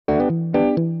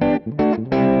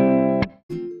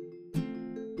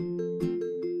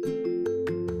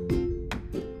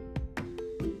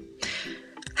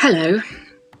Hello.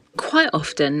 Quite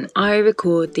often I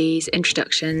record these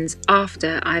introductions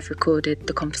after I've recorded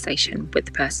the conversation with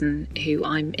the person who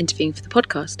I'm interviewing for the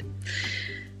podcast.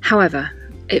 However,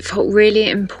 it felt really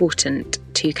important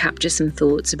to capture some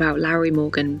thoughts about Lowry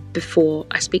Morgan before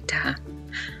I speak to her.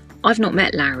 I've not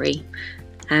met Lowry.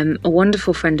 A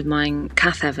wonderful friend of mine,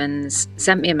 Kath Evans,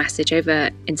 sent me a message over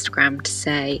Instagram to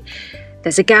say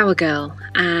there's a Gower girl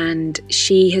and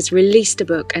she has released a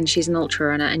book and she's an ultra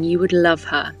runner and you would love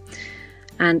her.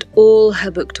 And all her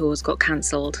book tours got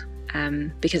cancelled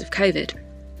because of COVID.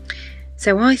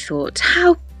 So I thought,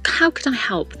 how could I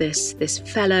help this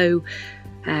fellow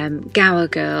Gower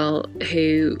girl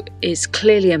who is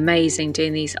clearly amazing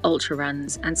doing these ultra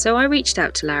runs? And so I reached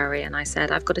out to Lowry and I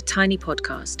said, I've got a tiny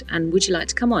podcast and would you like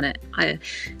to come on it?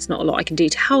 It's not a lot I can do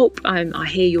to help. I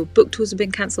hear your book tours have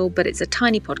been cancelled, but it's a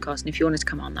tiny podcast and if you wanted to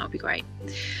come on, that would be great.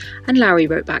 And Lowry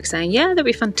wrote back saying, yeah, that'd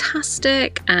be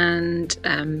fantastic and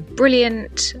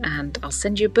brilliant and I'll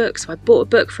send you a book. So I bought a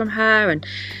book from her and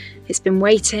it's been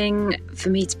waiting for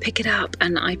me to pick it up,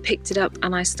 and I picked it up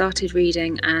and I started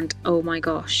reading and oh my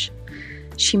gosh,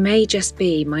 she may just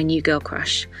be my new girl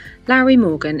crush. Lowry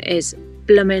Morgan is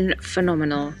bloomin'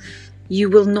 phenomenal. You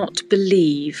will not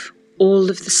believe all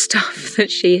of the stuff that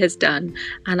she has done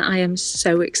and I am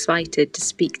so excited to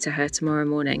speak to her tomorrow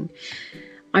morning.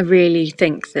 I really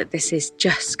think that this is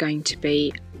just going to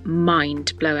be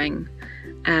mind-blowing.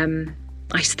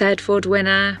 Ice third Ford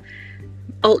winner,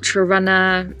 ultra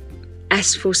runner,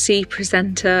 S4C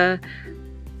presenter.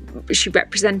 She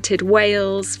represented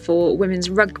Wales for women's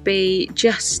rugby.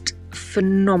 Just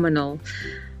phenomenal.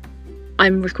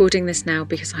 I'm recording this now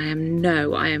because I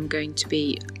am going to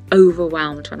be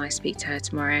overwhelmed when I speak to her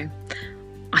tomorrow.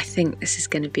 I think this is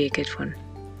going to be a good one.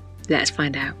 Let's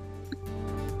find out.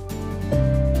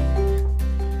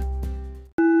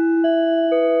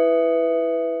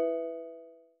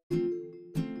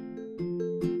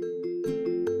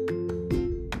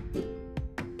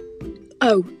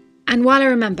 Oh, and while I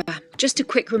remember, just a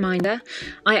quick reminder,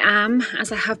 I am,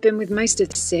 as I have been with most of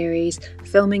the series,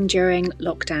 filming during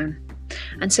lockdown.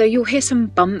 And so you'll hear some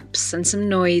bumps and some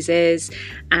noises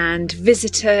and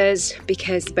visitors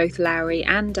because both Lowry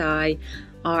and I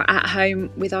are at home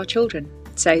with our children.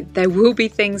 So there will be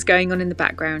things going on in the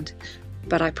background,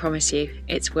 but I promise you,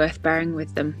 it's worth bearing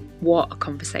with them. What a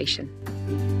conversation.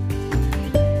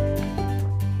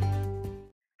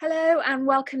 Hello and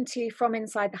welcome to From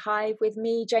Inside the Hive with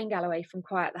me, Jane Galloway from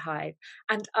Quiet the Hive.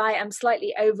 And I am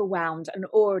slightly overwhelmed and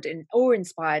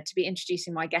awe-inspired to be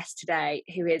introducing my guest today,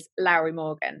 who is Lowry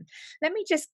Morgan. Let me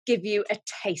just give you a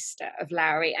taster of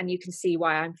Lowry and you can see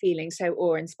why I'm feeling so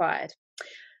awe-inspired.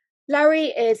 Lowry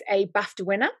is a BAFTA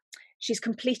winner. She's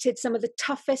completed some of the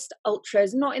toughest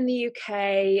ultras, not in the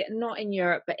UK, not in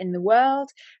Europe, but in the world,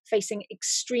 facing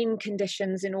extreme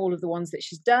conditions in all of the ones that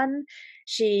she's done.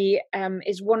 She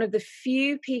is one of the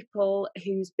few people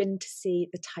who's been to see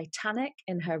the Titanic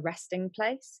in her resting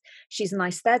place. She's an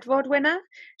Eisteddfod winner.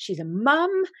 She's a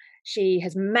mum. She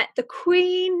has met the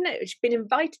Queen. She's been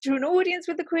invited to an audience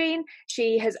with the Queen.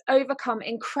 She has overcome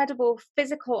incredible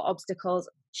physical obstacles.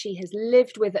 She has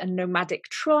lived with a nomadic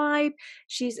tribe.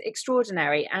 She's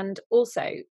extraordinary. And also,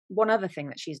 one other thing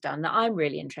that she's done that I'm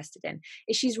really interested in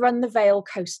is she's run the Vale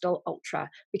Coastal Ultra,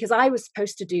 because I was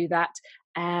supposed to do that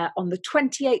on the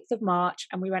 28th of March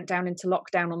and we went down into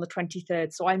lockdown on the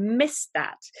 23rd. So I missed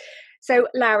that. So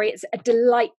Lowry, it's a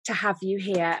delight to have you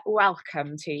here.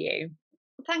 Welcome to you.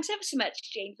 Thanks ever so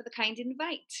much, Jane, for the kind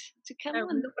invite to come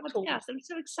on the podcast. I'm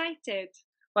so excited.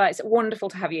 Well, it's wonderful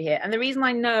to have you here. And the reason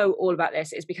I know all about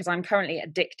this is because I'm currently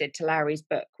addicted to Lowry's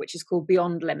book, which is called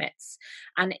Beyond Limits,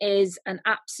 and is an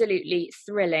absolutely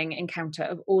thrilling encounter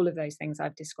of all of those things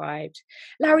I've described.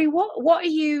 Lowry, what are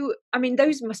you, I mean,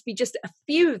 those must be just a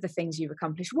few of the things you've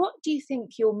accomplished. What do you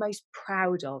think you're most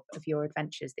proud of your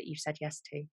adventures that you've said yes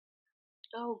to?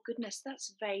 Oh, goodness, that's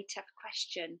a very tough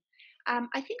question.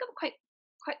 I think I'm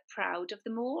quite proud of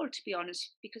them all, to be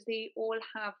honest, because they all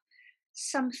have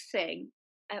something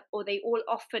or they all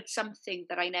offered something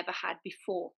that I never had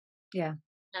before. Yeah.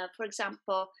 For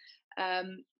example,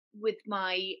 with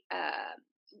my,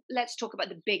 let's talk about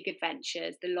the big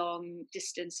adventures, the long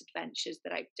distance adventures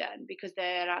that I've done, because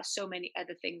there are so many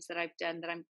other things that I've done that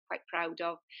I'm quite proud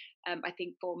of. I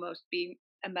think foremost being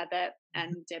a mother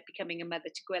and becoming a mother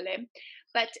to Gwilym.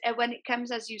 But when it comes,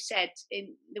 as you said,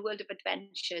 in the world of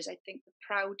adventures, I think the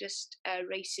proudest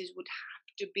races would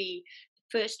have to be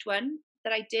the first one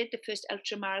that I did, the first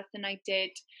ultra marathon I did,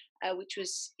 which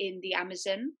was in the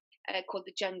Amazon, called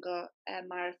the Jungle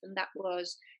Marathon. That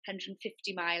was 150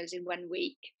 miles in 1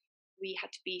 week. We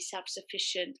had to be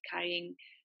self-sufficient, carrying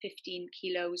 15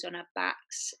 kilos on our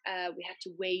backs. We had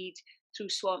to wade through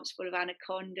swamps full of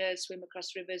anacondas, swim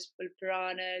across rivers full of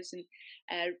piranhas, and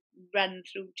run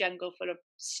through jungle full of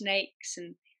snakes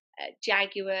and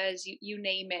jaguars, you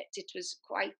name it. It was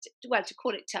quite, well, to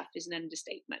call it tough is an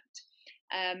understatement.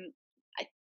 I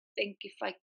think if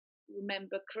I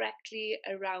remember correctly,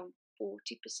 around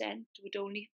 40% would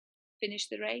only finish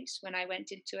the race when I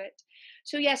went into it.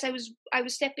 So yes, I was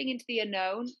stepping into the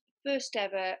unknown, first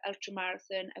ever ultra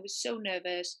marathon. I was so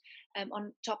nervous.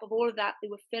 On top of all of that, they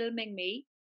were filming me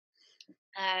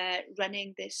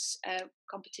running this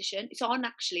competition. It's on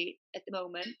actually at the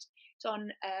moment. It's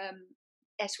on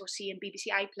SOC and BBC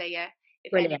iPlayer.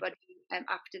 If Brilliant. anybody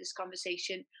after this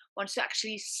conversation wants to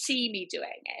actually see me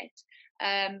doing it,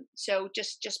 so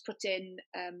just put in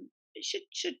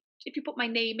should if you put my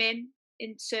name in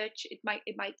search, it might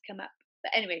come up.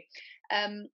 But anyway,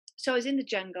 so I was in the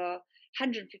jungle,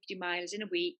 150 miles in a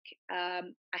week.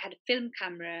 I had a film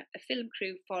camera, a film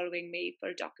crew following me for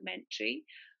a documentary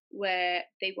where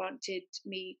they wanted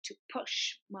me to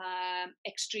push my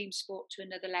extreme sport to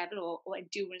another level, or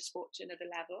endurance sport to another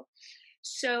level.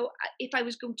 So if I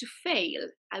was going to fail,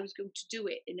 I was going to do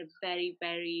it in a very,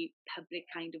 very public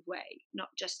kind of way, not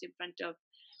just in front of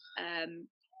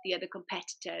the other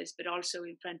competitors, but also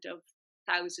in front of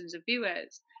thousands of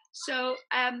viewers. So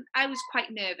I was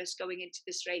quite nervous going into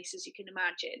this race, as you can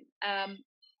imagine.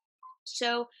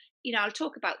 So, I'll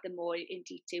talk about them more in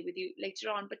detail with you later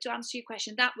on. But to answer your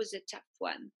question, that was a tough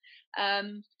one.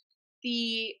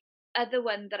 The other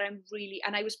one that I'm really,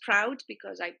 and I was proud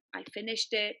because I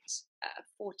finished it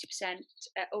 40%,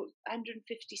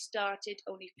 150 started,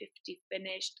 only 50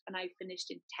 finished, and I finished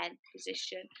in 10th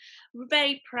position. We're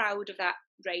very proud of that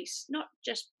race, not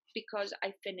just because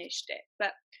I finished it,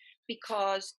 but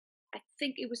because I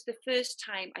think it was the first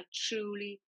time I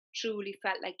truly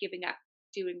felt like giving up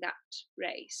during that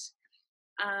race.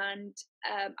 And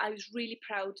I was really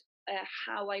proud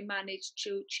how I managed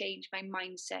to change my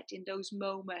mindset in those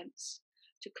moments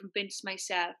to convince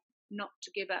myself not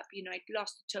to give up. I'd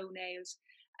lost the toenails.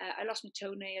 I lost my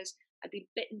toenails. I'd been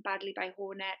bitten badly by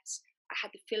hornets. I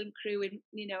had the film crew and,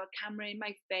 a camera in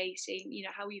my face saying,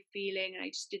 how are you feeling? And I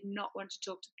just did not want to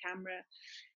talk to the camera.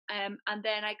 And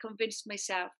then I convinced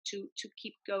myself to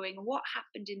keep going. And what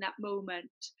happened in that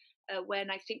moment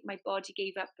when I think my body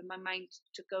gave up and my mind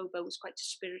took over was quite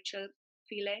a spiritual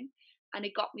feeling. And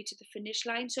it got me to the finish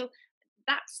line. So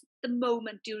that's the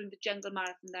moment during the Jungle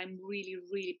Marathon that I'm really,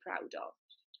 really proud of.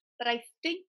 But I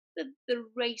think the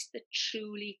race that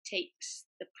truly takes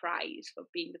the prize for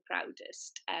being the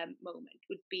proudest moment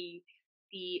would be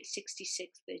the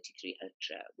 66:33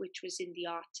 Ultra, which was in the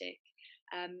Arctic.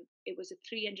 It was a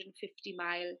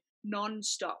 350-mile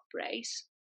non-stop race.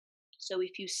 So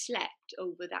if you slept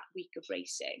over that week of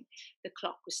racing, the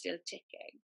clock was still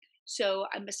ticking. So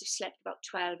I must have slept about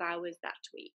 12 hours that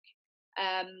week.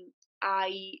 And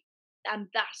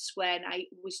that's when I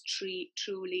was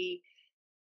truly,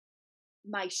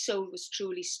 my soul was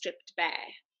truly stripped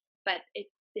bare. But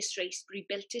this race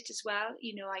rebuilt it as well.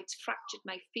 I'd fractured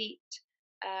my feet.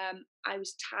 I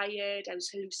was tired. I was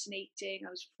hallucinating.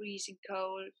 I was freezing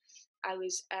cold. I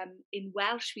was, in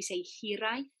Welsh, we say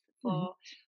hiraeth for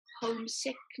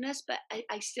homesickness, but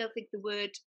I still think the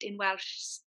word in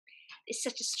Welsh is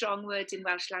such a strong word in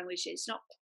Welsh language.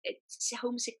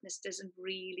 Homesickness doesn't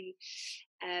really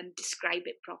describe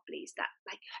it properly. It's that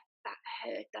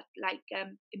hurt, that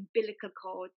umbilical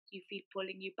cord you feel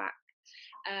pulling you back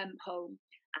home.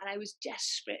 And I was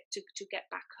desperate to get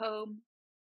back home.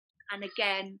 And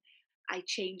again, I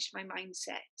changed my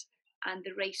mindset, and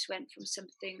the race went from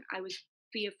something I was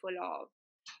fearful of,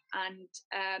 and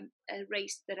a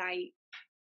race that I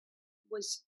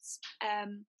was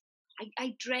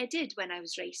I dreaded when I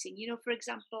was racing. For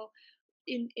example,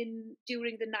 in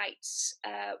during the nights,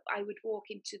 I would walk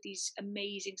into these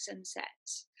amazing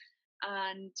sunsets,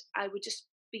 and I would just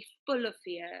be full of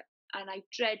fear, and I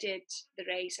dreaded the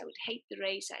race. I would hate the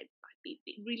race. I'd be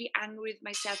really angry with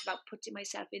myself about putting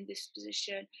myself in this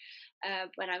position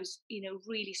when I was,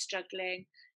 really struggling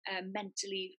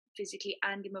mentally, physically,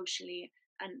 and emotionally.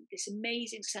 And this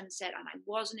amazing sunset, and I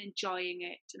wasn't enjoying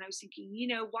it. And I was thinking,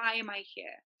 why am I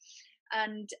here?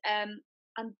 And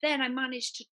then I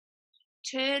managed to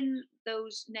turn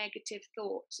those negative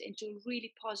thoughts into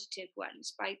really positive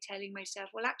ones by telling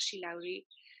myself, well, actually, Lowri,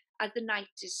 as the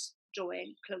night is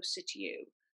drawing closer to you,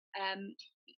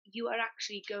 you are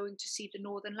actually going to see the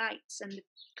Northern Lights, and the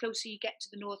closer you get to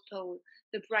the North Pole,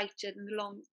 the brighter and the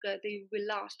longer they will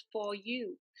last for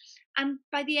you. And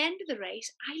by the end of the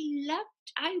race,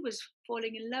 I was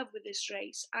falling in love with this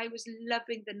race. I was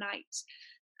loving the nights,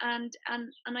 and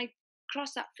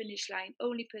crossed that finish line,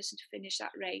 only person to finish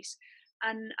that race.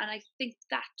 And I think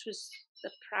that was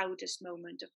the proudest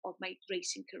moment of my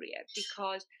racing career,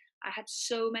 because I had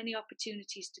so many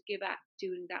opportunities to give up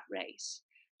during that race,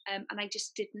 and I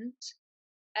just didn't.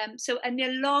 So, and a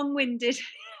long-winded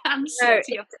answer No,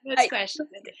 to your first it's question.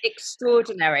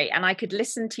 extraordinary, and I could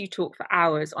listen to you talk for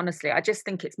hours. Honestly, I just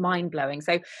think it's mind blowing.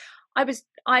 So,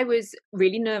 I was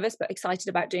really nervous but excited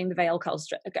about doing the Vale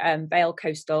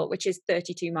Coastal, which is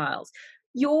 32 miles.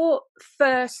 Your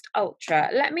first ultra.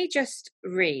 Let me just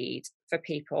read for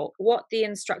people what the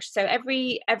instructions. So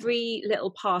every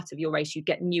little part of your race, you'd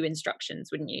get new instructions,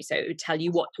 wouldn't you? So it would tell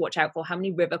you what to watch out for, how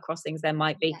many river crossings there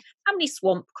might be, how many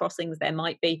swamp crossings there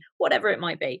might be, whatever it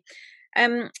might be.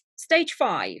 Stage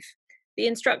 5. The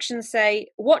instructions say,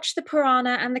 watch the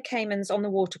piranha and the caimans on the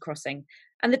water crossing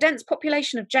and the dense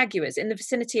population of jaguars in the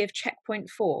vicinity of checkpoint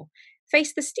 4.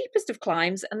 Face the steepest of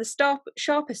climbs and the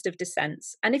sharpest of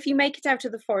descents, and if you make it out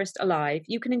of the forest alive,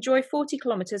 you can enjoy 40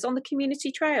 kilometres on the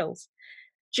community trails.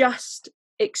 Just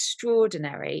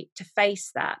extraordinary to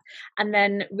face that. And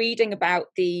then reading about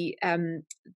the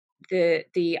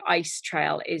ice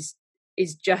trail is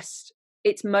just,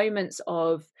 it's moments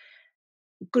of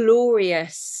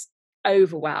glorious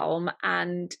overwhelm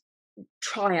and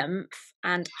triumph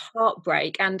and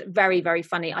heartbreak, and very, very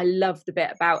funny. I love the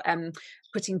bit about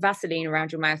putting Vaseline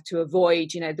around your mouth to avoid,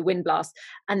 the wind blast,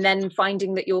 and then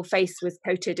finding that your face was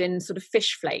coated in sort of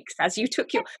fish flakes as you took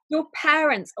your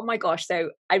parents. Oh my gosh.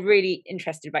 So I'm really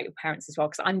interested about your parents as well,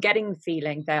 because I'm getting the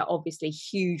feeling they're obviously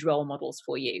huge role models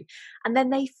for you. And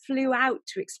then they flew out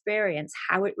to experience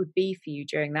how it would be for you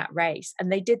during that race,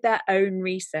 and they did their own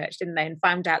research, didn't they, and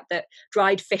found out that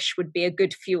dried fish would be a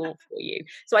good fuel for you.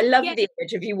 So I love the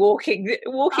image of you walking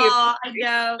Oh, I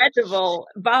know. incredible,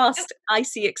 vast,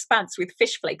 icy expanse with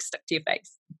fish flakes stuck to your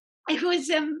face.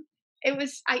 It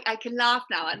was. I can laugh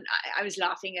now, and I was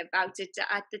laughing about it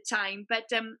at the time.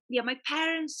 But my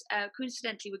parents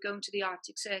coincidentally were going to the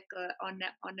Arctic Circle on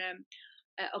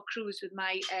a cruise with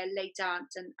my late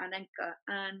aunt and uncle,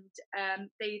 and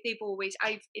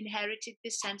I've inherited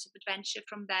this sense of adventure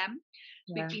from them.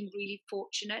 Yeah. We've been really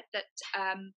fortunate that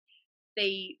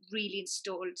they really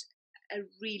installed a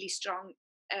really strong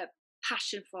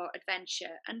passion for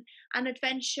adventure, and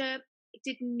adventure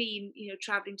didn't mean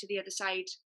traveling to the other side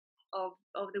of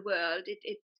the world.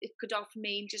 It could often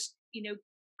mean just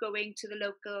going to the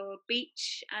local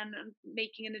beach and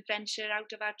making an adventure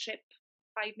out of our trip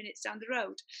 5 minutes down the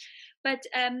road. But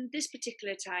this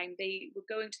particular time they were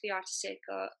going to the Arctic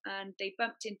Circle, and they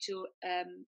bumped into a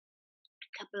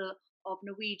couple of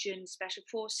Norwegian special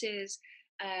forces,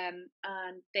 and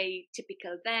they,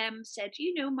 typical them, said,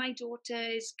 our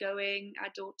daughter's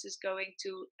going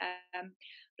to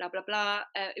blah blah blah.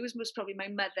 It was most probably my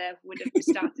mother who would have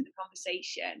started the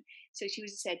conversation. So she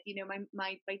was said,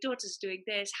 my daughter's doing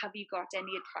this. Have you got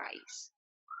any advice?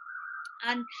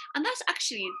 And that's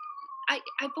actually,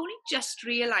 I've only just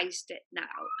realised it now,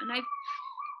 and I've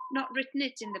not written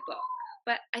it in the book,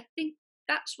 but I think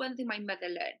that's one thing my mother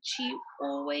learned. She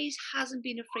always hasn't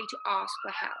been afraid to ask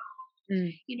for help.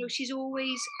 She's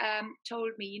always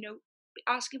told me,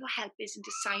 asking for help isn't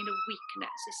a sign of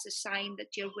weakness. It's a sign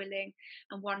that you're willing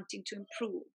and wanting to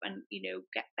improve and,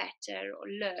 get better or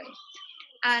learn.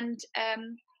 And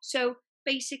so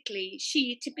basically,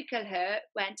 she, typical her,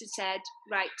 went and said,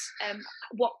 right,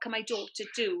 what can my daughter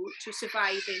do to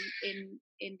survive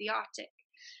in the Arctic?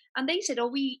 And they said,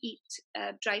 we eat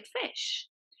dried fish.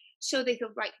 So they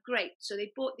thought, right, great. So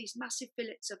they bought these massive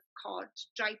fillets of cod,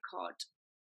 dried cod,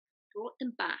 brought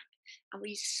them back, and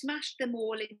we smashed them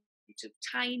all into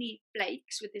tiny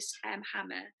flakes with this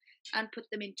hammer and put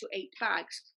them into 8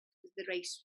 bags. The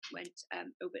race went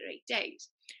over 8 days.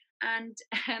 And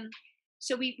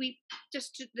so we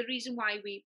just, the reason why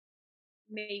we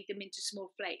made them into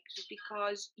small flakes is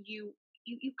because you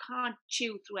can't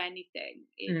chew through anything.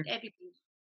 Everything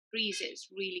freezes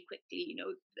really quickly.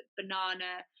 The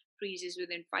banana freezes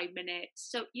within 5 minutes.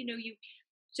 So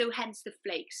so hence the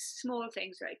flakes, small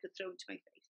things that I could throw into my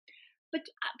face. But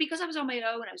because I was on my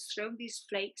own, I was throwing these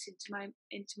flakes into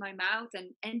my mouth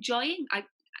and enjoying.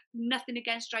 Nothing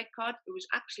against dried cod. It was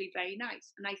actually very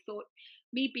nice. And I thought,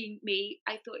 me being me,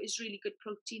 I thought it was really good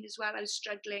protein as well. I was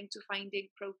struggling to finding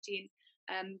protein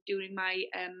during my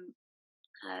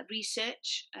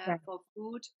research for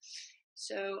food.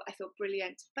 So I thought,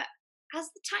 brilliant. But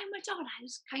as the time went on, I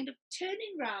was kind of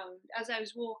turning around as I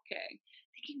was walking,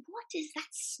 thinking, what is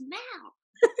that smell?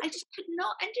 I just could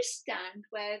not understand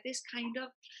where this kind of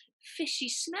fishy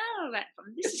smell went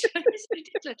from. This is, this is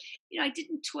ridiculous. I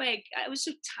didn't twig. I was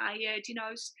so tired.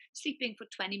 I was sleeping for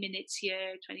 20 minutes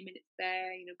here, 20 minutes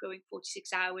there, going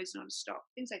 46 hours non-stop,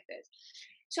 things like this.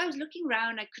 So I was looking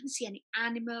around. I couldn't see any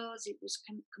animals. It was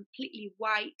completely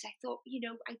white. I thought,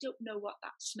 I don't know what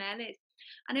that smell is.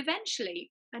 And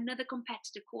eventually, another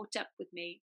competitor caught up with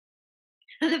me.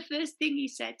 And the first thing he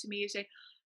said to me is,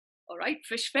 all right,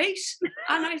 fish face.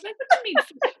 And I was like, what do you mean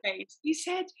fish face? He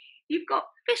said, you've got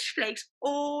fish flakes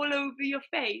all over your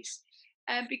face.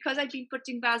 Because I've been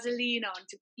putting Vaseline on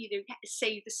to,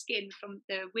 save the skin from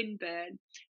the windburn,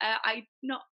 I've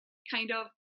not kind of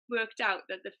worked out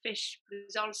that the fish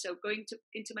was also going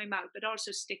into my mouth, but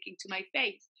also sticking to my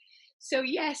face. So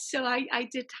yes, so I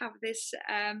did have this.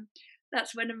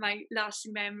 That's one of my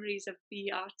lasting memories of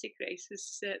the Arctic race,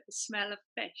 was the smell of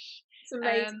fish. It's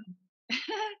amazing.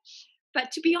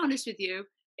 But to be honest with you,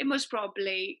 it most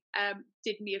probably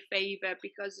did me a favour,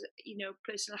 because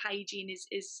personal hygiene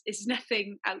is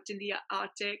nothing out in the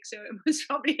Arctic, so it most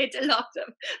probably hit a lot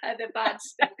of the bad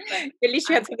stuff. At least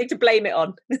you had something to blame it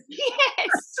on.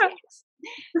 Yes.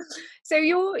 So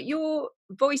your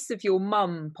voice of your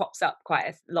mum pops up quite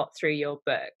a lot through your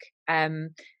book.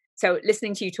 So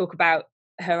listening to you talk about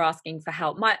her asking for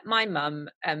help, my mum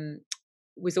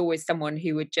was always someone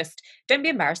who would just, don't be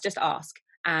embarrassed, just ask.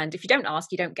 And if you don't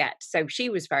ask, you don't get. So she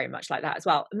was very much like that as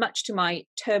well, much to my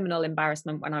terminal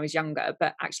embarrassment when I was younger.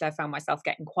 But actually, I found myself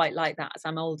getting quite like that as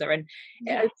I'm older. And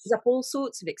it opens up all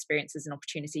sorts of experiences and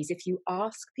opportunities if you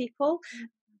ask people,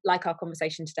 like our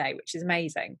conversation today, which is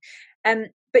amazing.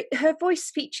 But her voice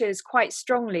features quite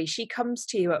strongly. She comes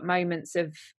to you at moments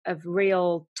of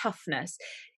real toughness.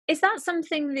 Is that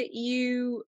something that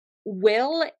you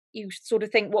sort of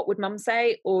think, what would mum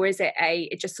say, or is it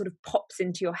it just sort of pops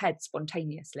into your head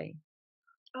spontaneously?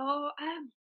 Never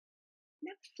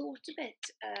thought of it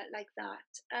like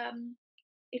that.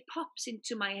 It pops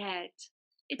into my head.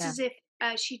 It's as if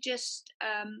she just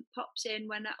pops in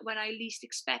when I least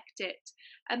expect it.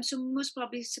 So most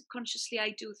probably subconsciously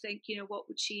I do think, what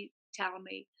would she tell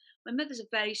me? My mother's a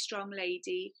very strong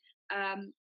lady,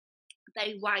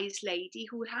 very wise lady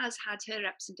who has had her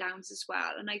ups and downs as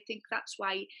well, and I think that's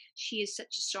why she is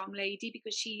such a strong lady,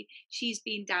 because she's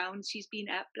been down, she's been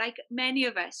up, like many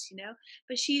of us,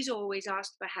 but she's always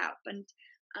asked for help,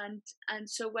 and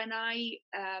so when I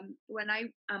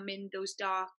am in those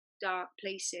dark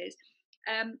places,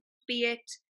 be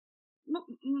it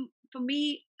for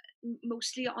me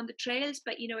mostly on the trails,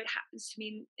 but it happens to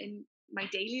me in my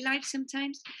daily life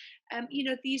sometimes.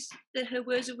 Her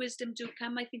words of wisdom do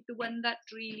come. I think the one that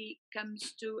really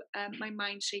comes to my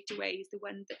mind straight away is the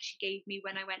one that she gave me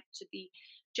when I went to the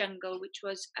jungle, which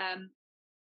was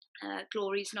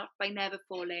glory is not by never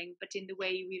falling, but in the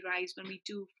way we rise when we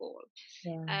do fall.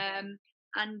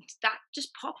 And that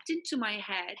just popped into my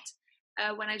head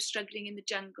when I was struggling in the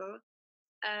jungle,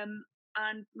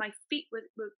 and my feet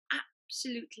were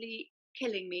absolutely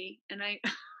killing me, and I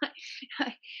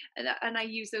and I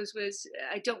use those words,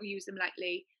 I don't use them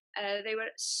lightly. They were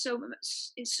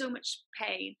in so much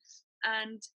pain,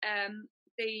 and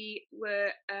they were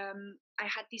I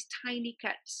had these tiny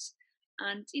cuts,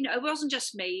 and it wasn't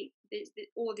just me.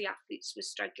 All the athletes were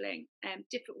struggling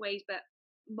different ways, but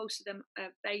most of them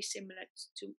are very similar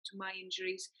to my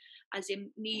injuries, as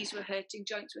in knees were hurting,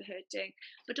 joints were hurting,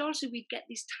 but also we'd get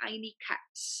these tiny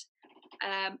cuts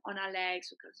on our legs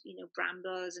because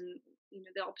brambles and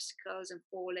the obstacles and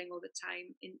falling all the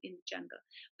time in the jungle.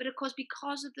 But of course,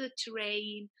 because of the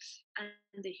terrain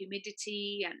and the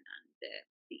humidity and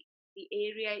the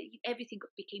area, everything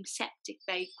became septic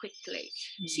very quickly.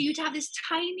 So you'd have this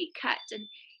tiny cut, and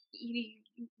you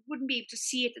wouldn't be able to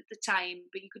see it at the time,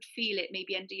 but you could feel it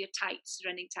maybe under your tights,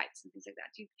 running tights and things like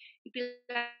that. You'd be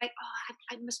like, oh,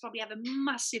 I must probably have a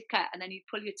massive cut, and then you'd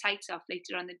pull your tights off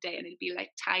later on the day and it'd be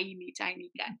like tiny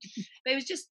cut. But it was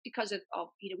just because of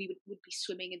we would be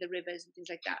swimming in the rivers and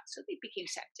things like that, so they became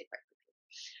septic quite quickly.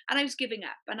 And I was giving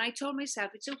up, and I told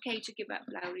myself it's okay to give up,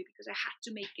 Lowry, because I had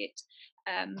to make it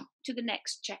to the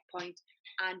next checkpoint,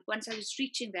 and once I was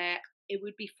reaching there, it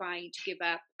would be fine to give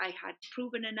up. I had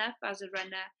proven enough as a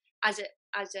runner, as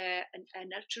an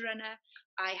ultra runner.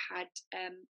 I had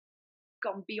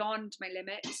gone beyond my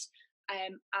limits.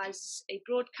 As a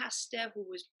broadcaster who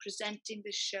was presenting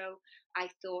the show, I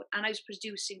thought, and I was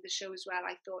producing the show as well,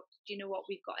 I thought, you know what,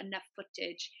 we've got enough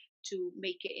footage to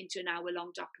make it into an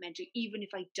hour-long documentary, even if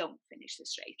I don't finish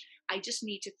this race. I just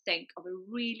need to think of a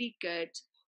really good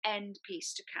end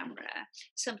piece to camera,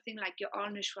 something like your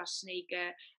Arnold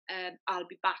Schwarzenegger, I'll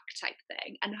be back type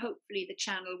thing, and hopefully the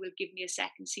channel will give me a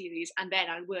second series, and then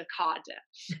I'll work harder,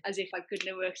 as if I couldn't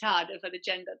have worked harder for the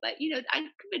jungle. But I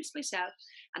convinced myself,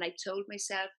 and I told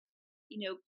myself,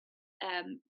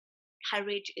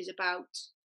 courage is about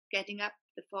getting up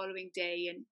the following day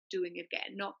and doing it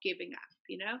again, not giving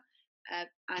up,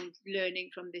 and learning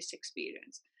from this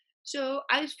experience. So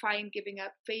I was fine giving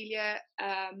up. Failure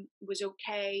was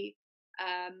okay.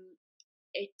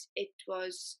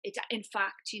 In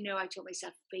fact, I told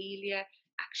myself failure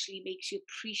actually makes you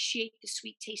appreciate the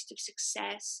sweet taste of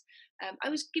success. I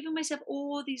was giving myself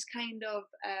all these kind of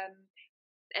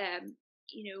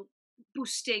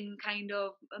boosting kind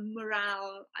of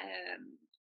morale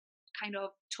kind of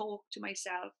talk to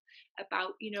myself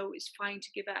about it's fine to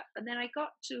give up. And then I got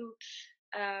to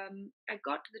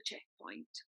the checkpoint,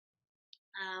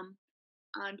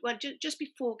 and well, just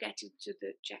before getting to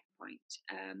the checkpoint,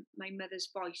 my mother's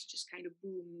voice just kind of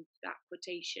boomed that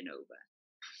quotation over,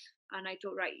 and I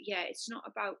thought, right, yeah, it's not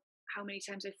about how many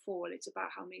times I fall, it's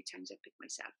about how many times I pick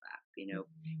myself up,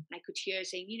 And I could hear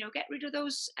saying, get rid of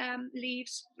those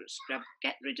leaves,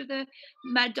 get rid of the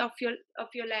mud off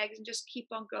your legs, and just keep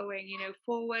on going.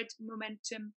 Forward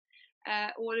momentum,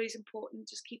 always important.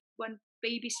 Just keep one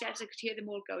baby steps. I could hear them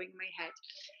all going in my head.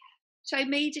 So I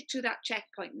made it to that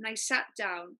checkpoint, and I sat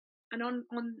down, and on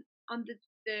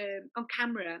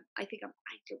camera, I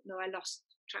don't know, I lost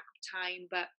track of time,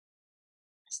 but I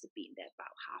must have been there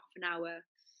about half an hour.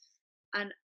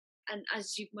 And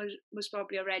as you've most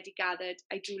probably already gathered,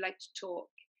 I do like to talk,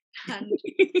 and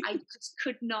I just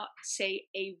could not say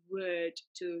a word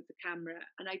to the camera,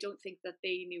 and I don't think that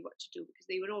they knew what to do, because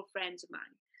they were all friends of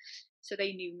mine, so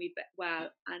they knew me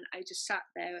well. And I just sat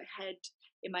there, head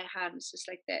in my hands, just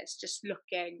like this, just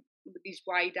looking with these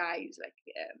wide eyes, like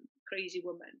crazy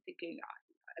woman, thinking,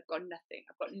 I've got nothing.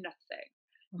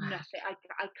 Wow. Nothing.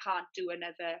 I can't do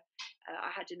another.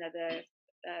 I had another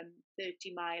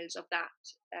 30 miles of that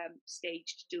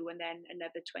stage to do, and then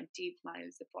another 20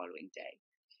 miles the following day.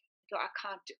 I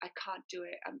thought, I can't do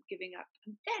it. I'm giving up.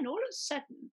 And then all of a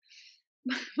sudden,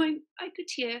 I could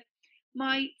hear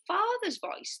my father's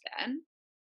voice then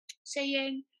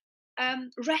saying,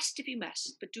 rest if you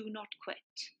must, but do not quit.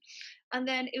 And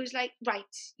then it was like, right,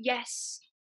 yes.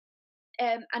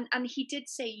 And he did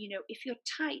say, if you're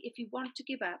tight, if you want to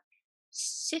give up,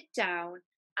 sit down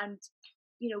and,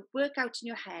 work out in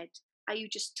your head. Are you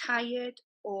just tired,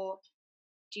 or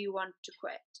do you want to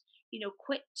quit?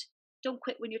 Quit. Don't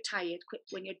quit when you're tired. Quit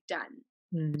when you're done.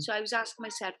 So I was asking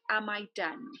myself, am I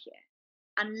done here?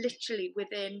 And literally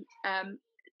within a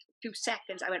few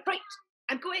seconds, I went, right,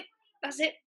 I'm going. That's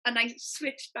it. And I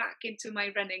switched back into my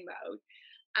running mode.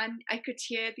 And I could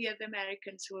hear the other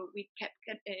Americans who we kept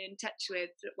in touch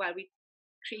with while we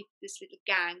created this little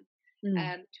gang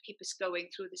to keep us going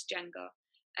through this jungle.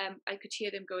 I could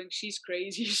hear them going, she's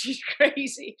crazy, she's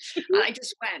crazy. And I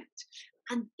just went.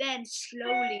 And then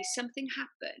slowly something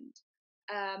happened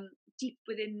deep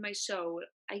within my soul.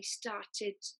 I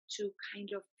started to kind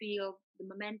of feel the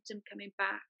momentum coming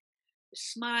back, the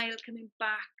smile coming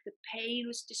back, the pain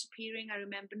was disappearing. I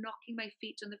remember knocking my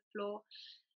feet on the floor.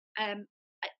 I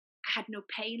had no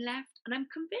pain left. And I'm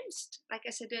convinced, like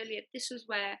I said earlier, this was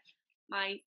where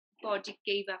my body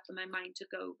gave up and my mind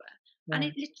took over. Yeah. And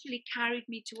it literally carried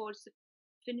me towards the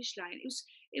finish line.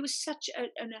 It was such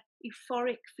an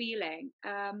euphoric feeling.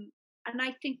 And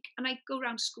I go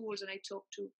around schools and I talk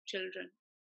to children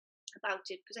about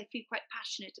it, because I feel quite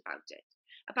passionate about it,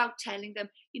 about telling them,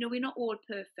 we're not all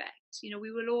perfect.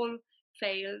 We will all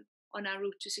fail on our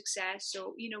route to success.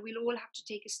 So, we'll all have to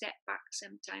take a step back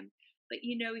sometime. But,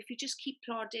 if you just keep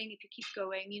plodding, if you keep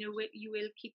going, you will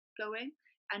keep going,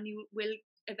 and you will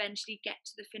eventually get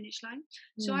to the finish line.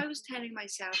 So I was telling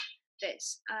myself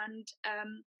this,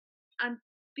 and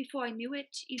before I knew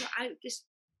it, this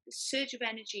surge of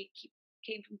energy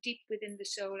came from deep within the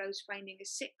soul. I was finding a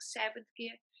 6th, 7th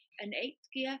gear, an 8th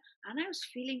gear, and I was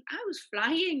flying. I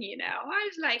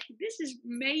was like, this is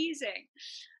amazing.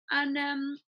 And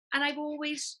I've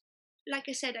always, like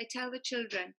I said, I tell the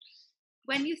children,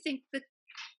 when you think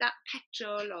that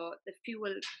petrol or the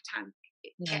fuel tank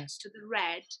gets to the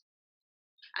red,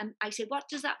 and I say, what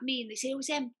does that mean? They say, oh, it's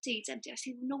empty. I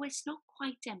say, no, it's not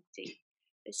quite empty.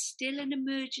 There's still an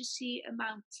emergency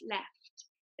amount left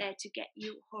there to get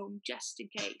you home, just in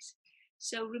case.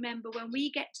 So remember, when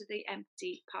we get to the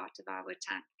empty part of our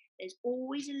tank, there's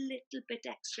always a little bit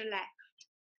extra left.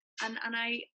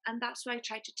 And that's what I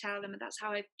try to tell them, and that's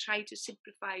how I've tried to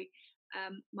simplify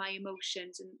my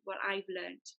emotions and what I've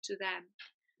learned to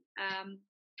them.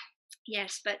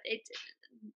 Yes, but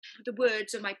the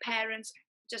words of my parents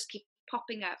just keep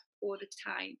popping up all the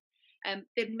time.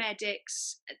 The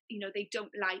medics, they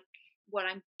don't like what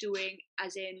I'm doing,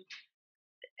 as in,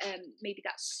 maybe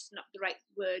that's not the right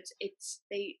words. It's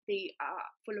they are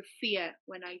full of fear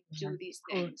when I do these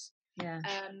things. Yeah.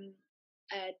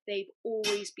 They've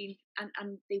always been,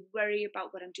 and they worry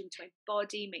about what I'm doing to my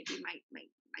body, maybe my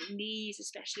knees,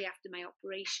 especially after my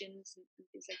operations and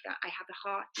things like that. I have a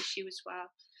heart issue as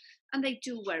well, and they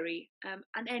do worry. And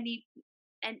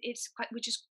it's quite, which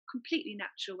is completely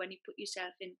natural when you put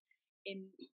yourself in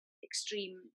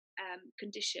extreme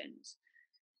conditions.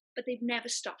 But they've never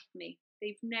stopped me.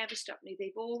 They've never stopped me.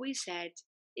 They've always said,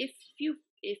 if you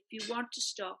want to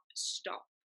stop, stop,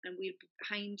 and we'll be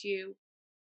behind you.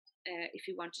 If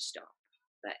you want to stop,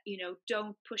 but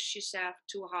don't push yourself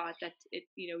too hard. That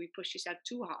you push yourself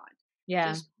too hard.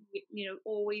 Yeah. Just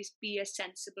always be a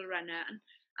sensible runner,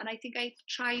 and I think I've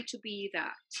tried to be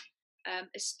that,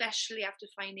 especially after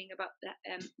finding about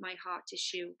my heart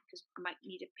issue, because I might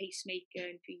need a pacemaker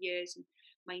in a few years, and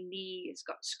my knee has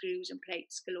got screws and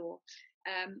plates galore.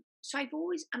 So I've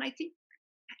always, and I think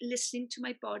listening to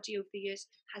my body over the years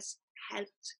has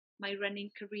helped my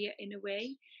running career in a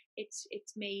way.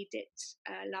 It's made it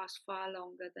last far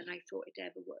longer than I thought it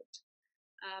ever would,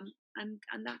 and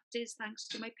that is thanks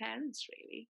to my parents,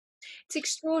 really. It's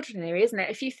extraordinary, isn't it?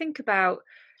 If you think about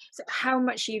how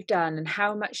much you've done and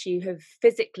how much you have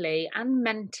physically and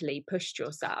mentally pushed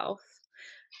yourself,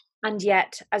 and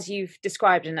yet, as you've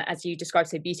described, and as you described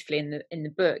so beautifully in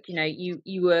the book, you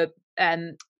were,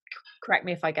 correct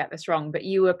me if I get this wrong, but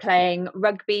you were playing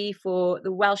rugby for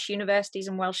the Welsh universities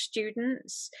and Welsh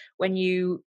students when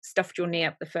you stuffed your knee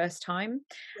up the first time.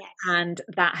 Yes. And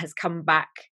that has come back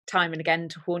time and again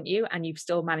to haunt you, and you've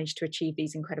still managed to achieve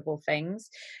these incredible things.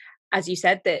 As you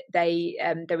said, that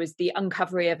there was the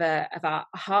uncovery of a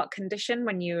heart condition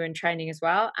when you were in training as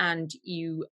well, and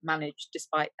you managed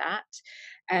despite that.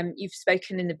 You've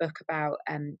spoken in the book about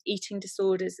eating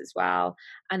disorders as well,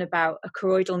 and about a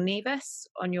choroidal nevus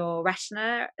on your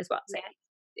retina as well.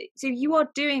 So you are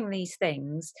doing these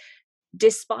things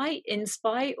despite, in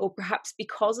spite, or perhaps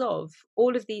because of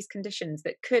all of these conditions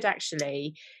that could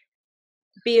actually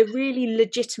be a really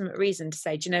legitimate reason to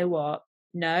say, do you know what?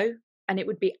 No. And it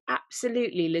would be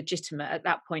absolutely legitimate at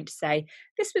that point to say,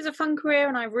 this was a fun career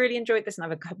and I really enjoyed this and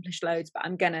I've accomplished loads, but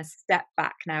I'm going to step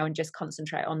back now and just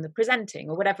concentrate on the presenting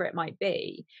or whatever it might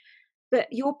be.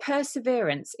 But your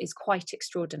perseverance is quite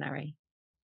extraordinary.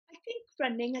 I think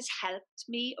running has helped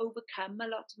me overcome a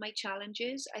lot of my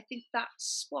challenges. I think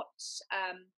that's what's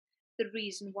the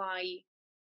reason why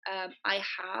I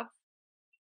have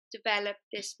developed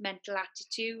this mental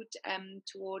attitude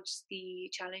towards the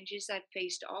challenges I've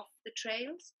faced off the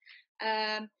trails.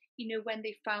 When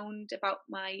they found about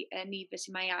my nevus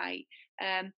in my eye,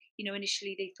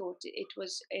 initially they thought it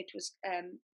was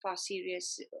far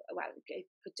serious. Well, it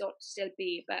could still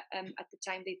be, but at the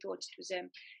time they thought it was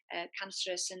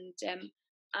cancerous,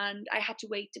 and I had to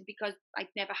wait, because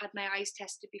I'd never had my eyes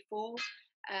tested before.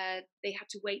 They had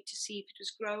to wait to see if it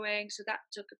was growing, so that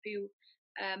took a few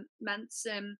months.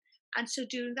 And so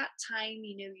during that time,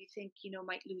 you think,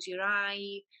 might lose your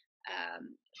eye,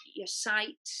 your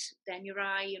sight, then your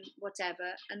eye, and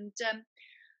whatever. And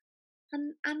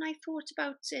I thought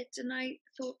about it, and I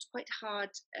thought quite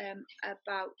hard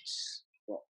about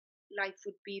what life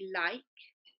would be like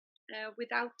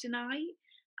without an eye.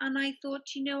 And I thought,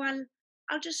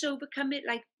 I'll just overcome it,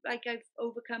 like I've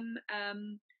overcome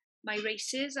my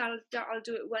races. I'll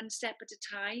do it one step at a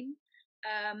time.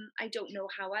 I don't know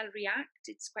how I'll react.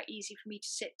 It's quite easy for me to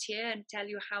sit here and tell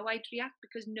you how I'd react,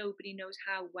 because nobody knows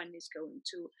how one is going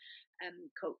to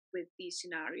cope with these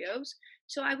scenarios.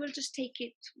 So I will just take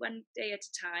it one day at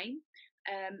a time.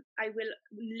 I will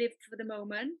live for the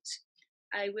moment.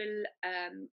 I will,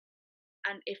 and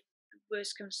if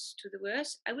worst comes to the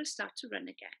worst, I will start to run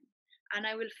again, and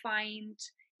I will find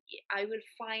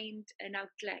an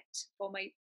outlet for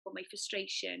my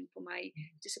frustration, for my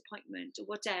disappointment, or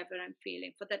whatever I'm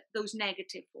feeling, for those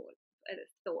negative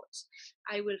thoughts.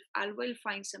 I will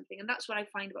find something, and that's what I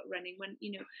find about running. When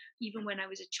even when I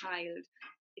was a child,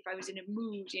 if I was in a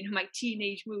mood, my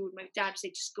teenage mood, my dad would say,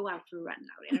 just go out for a run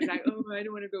now. And I'm like, oh, I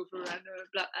don't want to go for a run,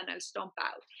 and I'll stomp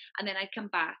out. And then I'd come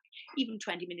back, even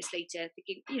 20 minutes later,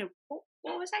 thinking,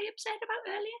 what was I upset about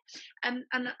earlier?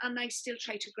 And I still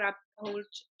try to grab hold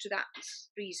to that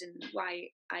reason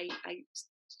why I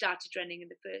started running in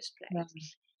the first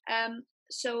place. Yeah.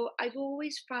 So I've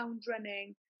always found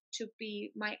running to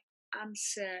be my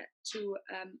answer to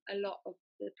a lot of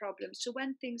the problems. So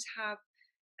when things have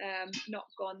not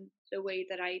gone the way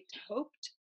that I'd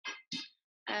hoped,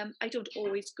 I don't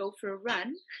always go for a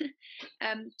run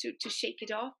to shake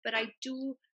it off, but I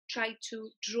do try to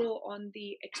draw on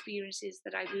the experiences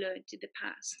that I've learned in the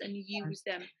past and use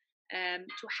them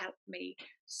to help me.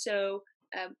 So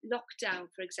lockdown,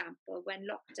 for example, when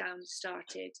lockdown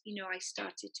started, I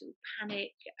started to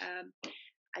panic.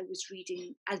 I was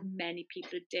reading, as many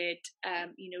people did,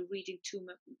 reading too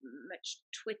much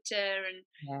Twitter and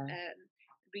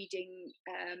reading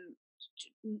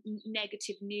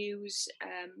negative news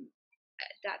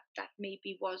that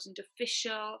maybe wasn't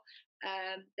official.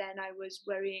 Then I was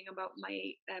worrying about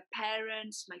my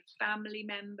parents, my family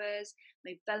members,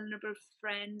 my vulnerable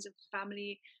friends and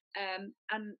family, and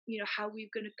how we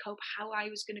were going to cope, how I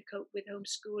was going to cope with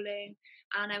homeschooling,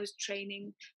 and I was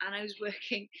training and I was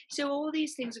working. So all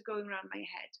these things are going around my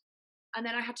head, and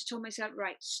then I had to tell myself,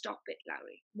 right, stop it,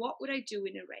 Lowry. What would I do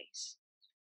in a race?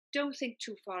 Don't think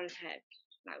too far ahead,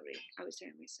 Lowry. I was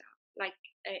telling myself, like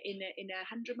in a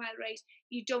 100-mile race,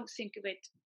 you don't think of it.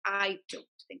 I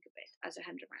don't think of it as a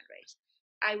 100-mile race.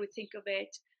 I would think of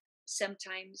it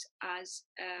sometimes as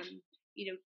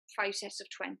 5 sets of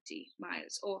 20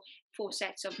 miles or 4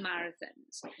 sets of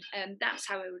marathons. That's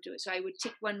how I would do it. So I would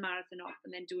tick one marathon off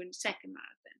and then do a second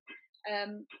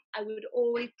marathon. I would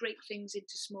always break things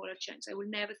into smaller chunks. I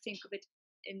would never think of it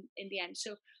in the end.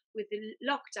 So with the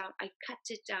lockdown, I cut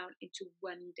it down into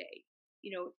one day.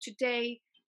 Today,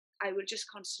 I will just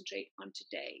concentrate on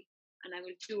today, and I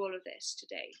will do all of this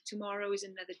today. Tomorrow is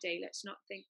another day. Let's not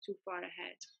think too far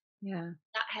ahead. Yeah,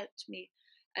 that helped me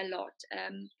a lot,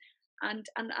 and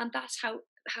that's how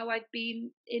I've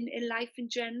been in life in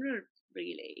general,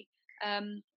 really.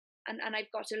 And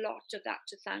I've got a lot of that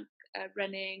to thank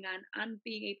running and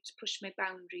being able to push my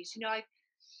boundaries. I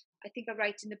think I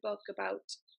write in the book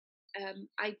about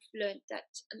I've learned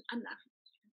that, and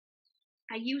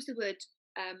I use the word,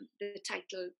 the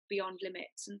title Beyond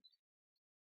Limits, and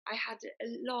I had a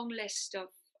long list of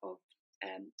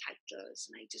titles,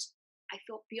 and I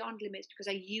thought Beyond Limits because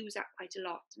I use that quite a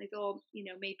lot, and I thought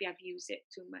maybe I've used it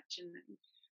too much,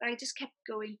 but I just kept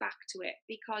going back to it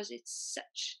because it's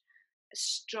such a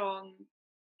strong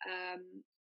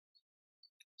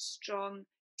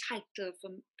title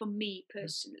for me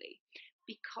personally,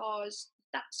 because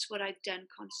that's what I've done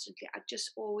constantly. I've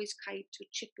just always tried to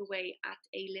chip away at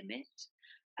a limit.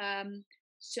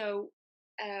 So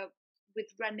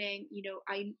with running,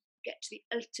 I get to the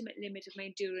ultimate limit of my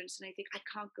endurance, and I think I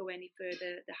can't go any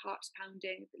further. The heart's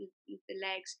pounding, the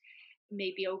legs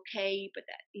may be okay, but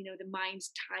the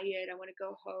mind's tired. I want to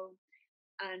go home,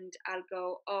 and I'll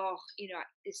go,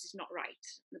 this is not right.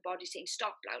 The body's saying,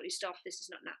 stop, Lowry, stop. This is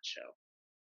not natural.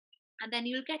 And then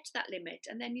you'll get to that limit,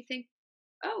 and then you think,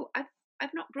 oh, I've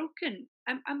not broken.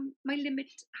 My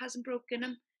limit hasn't broken.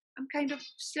 I'm kind of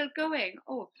still going.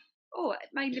 Oh,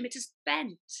 my limit is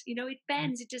bent. It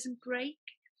bends. It doesn't break.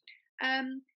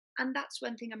 And that's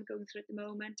one thing I'm going through at the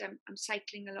moment. I'm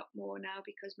cycling a lot more now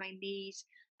because my knees.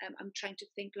 I'm trying to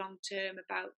think long term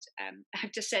about.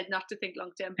 I've just said not to think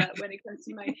long term, but when it comes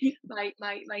to my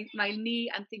knee,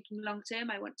 I'm thinking long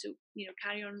term. I want to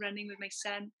carry on running with my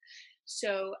son.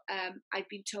 So I've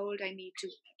been told I need to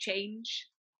change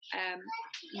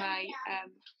my.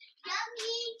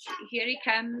 Here he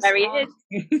comes. There he is.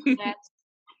 Yes.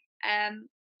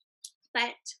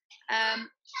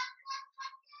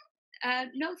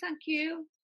 No, thank you.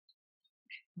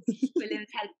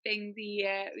 William's helping the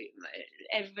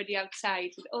everybody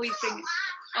outside. Oh, he's bringing.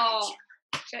 Oh,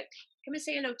 come and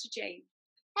say hello to Jane.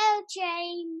 Hello,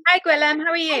 Jane. Hi, Gwilym.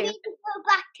 How are I you? need to go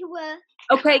back to work.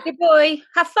 Okay, good boy.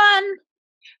 Have fun.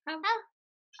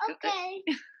 Okay.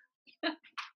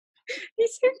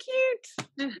 He's so cute.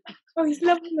 Oh, he's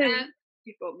lovely.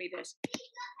 He brought me this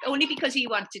only because he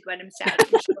wanted one himself. I'm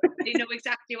sure. They know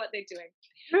exactly what they're doing.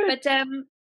 Good. But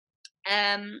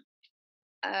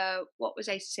what was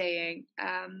I saying?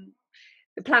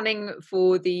 The planning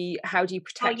for how do you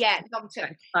protect? Oh yeah, long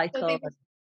term cycle.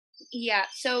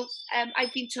 So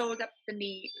I've been told that the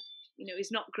knee,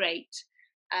 is not great.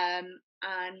 And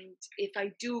if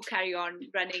I do carry on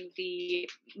running the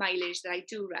mileage that I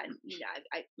do run,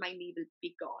 my knee will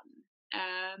be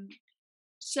gone.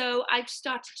 So I've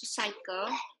started to cycle,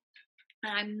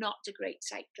 and I'm not a great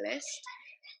cyclist,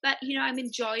 but I'm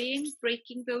enjoying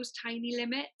breaking those tiny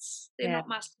limits. They're not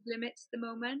massive limits at the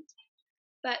moment,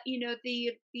 but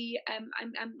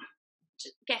I'm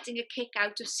just getting a kick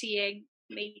out of seeing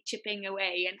me chipping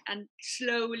away and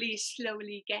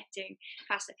slowly getting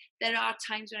faster. There are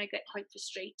times when I get quite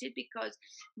frustrated because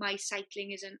my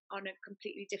cycling isn't on a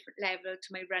completely different level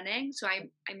to my running, so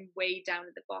I'm way down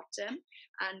at the bottom,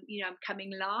 and I'm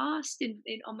coming last in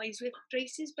on my Zwift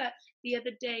races. But the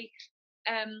other day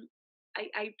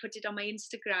I put it on my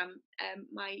Instagram.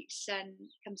 My son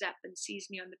comes up and sees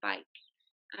me on the bike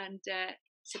and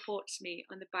supports me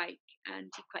on the bike,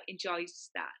 and he quite enjoys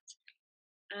that.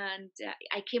 And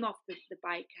I came off the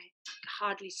bike, I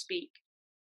hardly speak,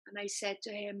 and I said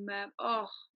to him, "Oh,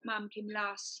 Mum came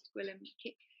last. Willem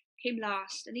came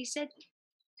last," and he said,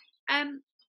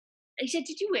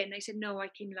 "Did you win?" I said, "No, I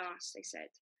came last." I said.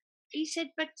 He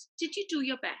said, "But did you do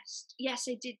your best?" "Yes,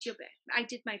 I did your best. I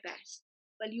did my best."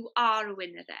 "Well, you are a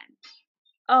winner then."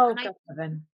 Oh, And God,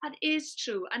 heaven. that is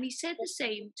true. And he said the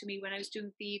same to me when I was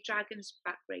doing the Dragons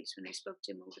back race, when I spoke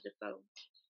to him over the phone.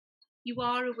 You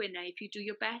are a winner if you do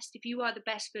your best. If you are the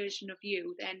best version of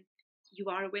you, then you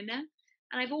are a winner.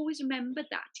 And I've always remembered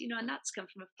that, and that's come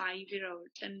from a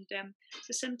 5-year-old. And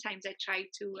so sometimes I try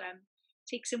to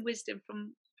take some wisdom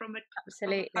from a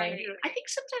Absolutely. 5-year-old. I think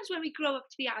sometimes when we grow up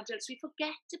to be adults, we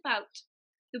forget about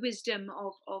the wisdom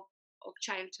of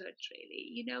childhood,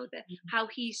 really, how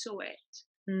he saw it.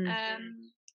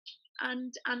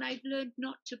 And I've learned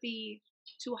not to be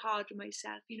too hard on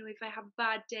myself. If I have a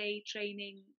bad day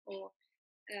training or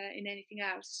in anything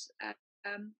else,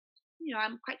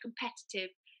 I'm quite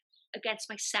competitive against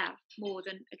myself more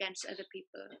than against other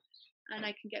people, and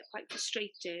I can get quite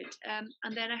frustrated.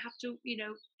 And then I have to,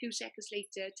 a few seconds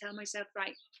later, tell myself,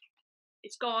 right,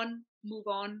 it's gone, move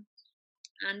on,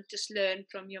 and just learn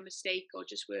from your mistake, or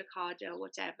just work harder, or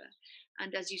whatever.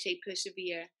 And as you say,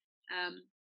 persevere.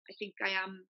 I think I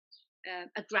am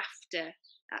a grafter.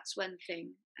 That's one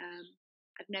thing.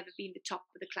 I've never been the top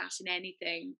of the class in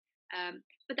anything,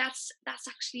 but that's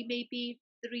actually maybe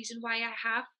the reason why I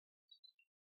have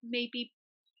maybe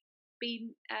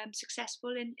been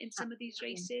successful in some of these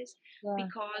races,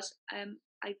 because I've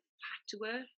had to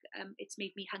work. It's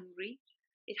made me hungry.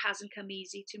 It hasn't come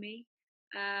easy to me.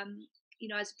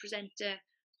 As a presenter,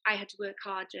 I had to work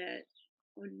harder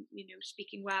on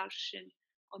speaking Welsh and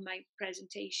on my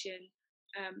presentation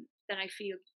than I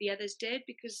feel the others did,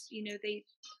 because they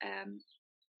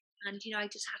I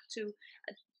just had to,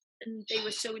 and they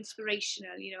were so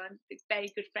inspirational, and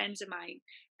very good friends of mine.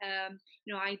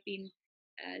 I'd been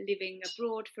living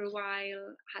abroad for a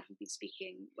while, hadn't been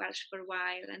speaking Welsh for a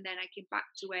while, and then I came back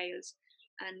to Wales,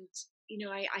 and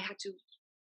I had to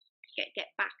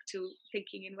get back to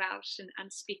thinking in Welsh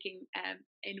and speaking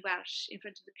in Welsh in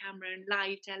front of the camera and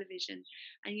live television.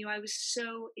 And I was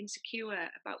so insecure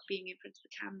about being in front of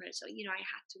the camera, so I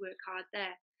had to work hard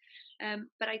there.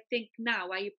 But I think now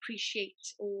I appreciate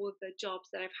all the jobs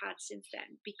that I've had since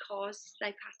then, because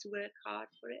I've had to work hard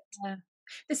for it. Yeah.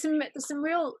 There's some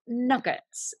real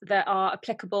nuggets that are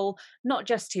applicable not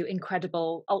just to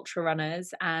incredible ultra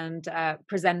runners and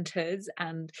presenters,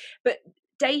 but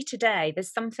day to day.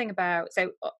 There's something about,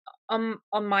 so on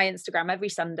my Instagram every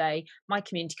Sunday, my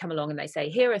community come along and they say,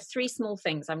 here are 3 small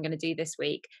things I'm going to do this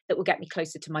week that will get me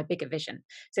closer to my bigger vision.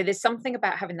 So there's something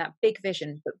about having that big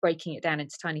vision but breaking it down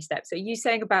into tiny steps. So you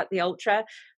saying about the ultra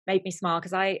made me smile,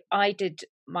 because I did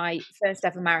my first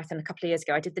ever marathon a couple of years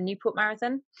ago. I did the Newport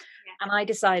Marathon. And I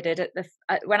decided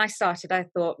when I started, I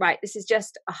thought, right, this is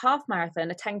just a half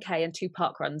marathon, a 10K and 2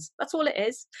 park runs. That's all it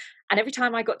is. And every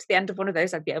time I got to the end of one of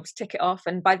those, I'd be able to tick it off.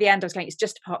 And by the end, I was going, it's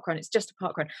just a park run. It's just a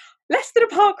park run. Less than a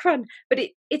park run. But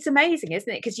it's amazing,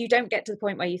 isn't it? Because you don't get to the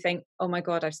point where you think, oh my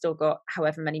God, I've still got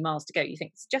however many miles to go. You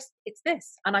think it's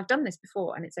this. And I've done this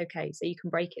before and it's okay. So you can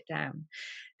break it down.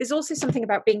 There's also something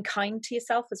about being kind to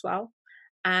yourself as well,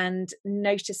 and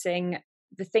noticing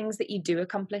the things that you do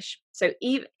accomplish. So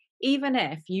even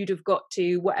if you'd have got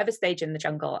to whatever stage in the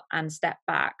jungle and step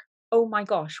back, oh my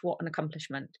gosh, what an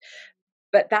accomplishment.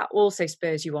 But that also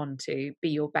spurs you on to be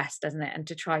your best, doesn't it? And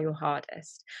to try your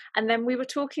hardest. And then we were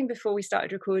talking before we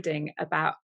started recording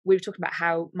about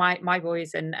how my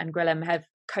boys and Gwilym have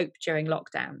coped during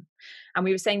lockdown. And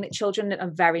we were saying that children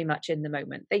are very much in the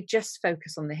moment. They just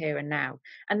focus on the here and now.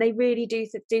 And they really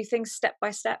do things step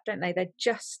by step, don't they?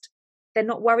 They're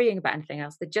not worrying about anything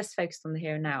else. They're just focused on the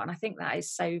here and now. And I think that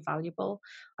is so valuable.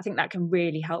 I think that can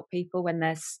really help people when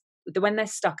they're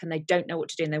stuck and they don't know what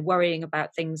to do and they're worrying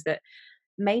about things that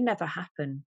may never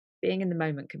happen. Being in the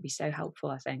moment can be so helpful,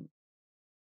 I think.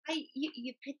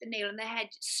 You hit the nail on the head.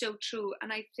 It's so true.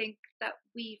 And I think that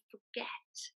we forget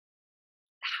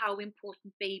how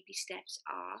important baby steps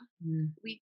are.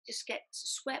 We just get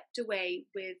swept away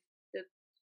with the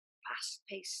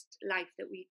fast-paced life that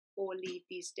we all lead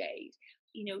these days,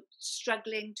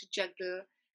 struggling to juggle.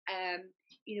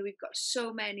 We've got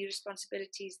so many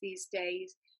responsibilities these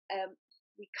days.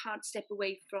 We can't step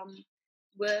away from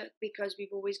work because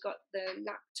we've always got the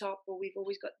laptop, or we've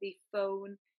always got the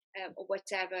phone, or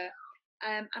whatever.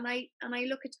 And I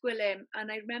look at Gwilym,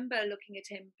 and I remember looking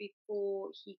at him before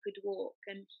he could walk,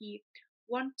 and he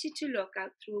wanted to look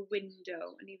out through a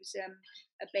window, and he was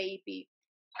a baby,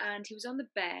 and he was on the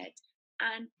bed,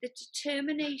 and the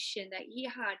determination that he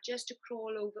had just to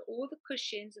crawl over all the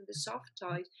cushions and the soft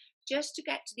toys just to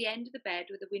get to the end of the bed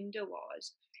where the window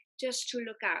was, just to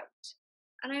look out.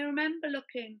 And I remember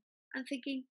looking and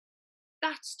thinking,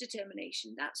 that's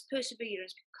determination, that's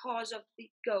perseverance, because of the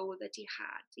goal that he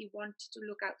had. He wanted to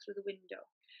look out through the window.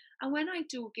 And when I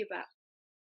do give up,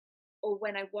 or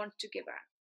when I want to give up,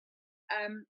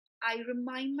 I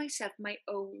remind myself my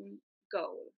own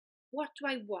goal. What do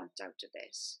I want out of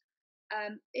this?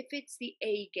 If it's the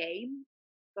A game,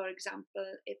 for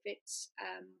example, if it's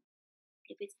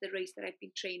the race that I've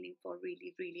been training for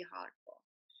really, really hard for,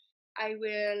 I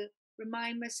will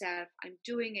remind myself I'm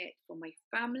doing it for my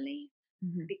family,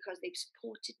 because they've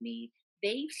supported me.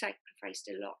 They've sacrificed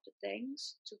a lot of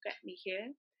things to get me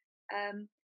here.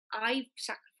 I've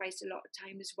sacrificed a lot of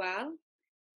time as well.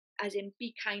 As in,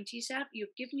 be kind to yourself.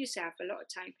 You've given yourself a lot of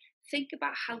time. Think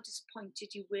about how disappointed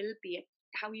you will be,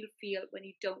 how you'll feel when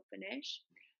you don't finish,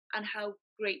 and how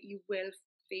great you will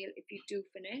feel if you do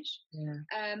finish.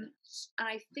 And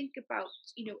I think about,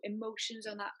 emotions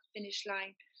on that finish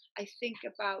line. I think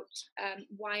about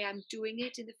why I'm doing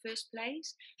it in the first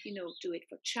place. Do it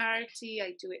for charity.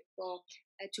 I do it for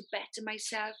to better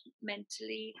myself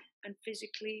mentally and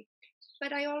physically.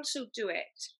 But I also do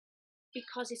it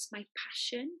because it's my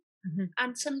passion.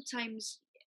 And sometimes,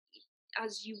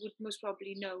 as you would most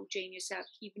probably know, Jane, yourself,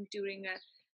 even during a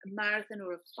marathon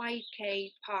or a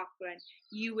 5K park run,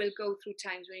 you will go through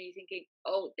times when you're thinking,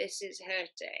 oh, this is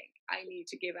hurting, I need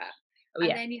to give up.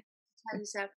 And then you tell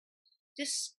yourself,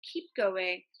 just keep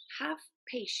going, have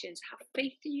patience, have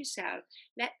faith in yourself,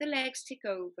 let the legs take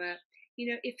over.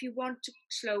 If you want to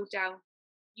slow down,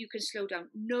 you can slow down.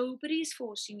 Nobody's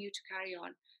forcing you to carry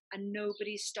on, and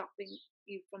nobody's stopping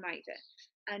you from either.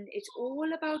 And it's all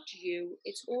about you.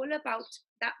 It's all about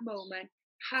that moment.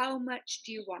 How much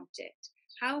do you want it?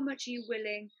 How much are you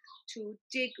willing to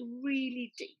dig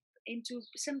really deep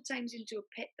sometimes into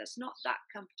a pit that's not that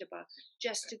comfortable,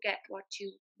 just to get what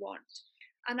you want?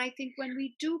 And I think when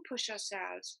we do push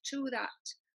ourselves to that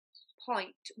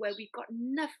point where we've got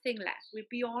nothing left, we're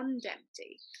beyond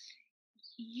empty,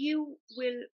 you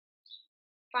will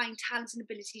find talents and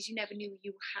abilities you never knew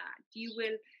you had. You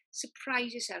will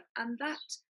surprise yourself, and that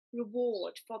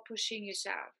reward for pushing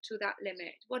yourself to that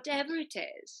limit, whatever it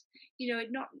is,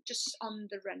 not just on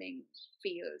the running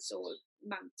fields or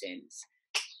mountains,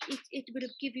 it will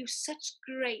give you such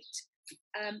great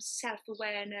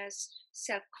self-awareness,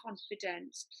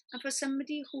 self-confidence. And for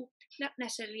somebody who not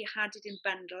necessarily had it in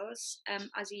bundles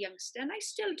as a youngster, and I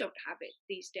still don't have it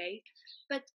these days,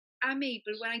 but I'm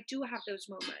able, when I do have those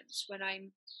moments when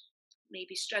I'm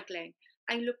maybe struggling,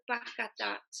 I look back at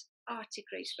that Arctic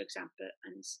race, for example,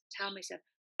 and tell myself,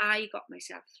 I got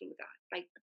myself through that by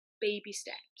baby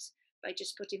steps, by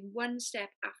just putting one step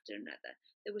after another.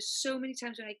 There were so many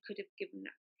times when I could have given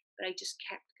up, but I just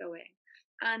kept going.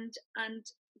 And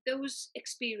those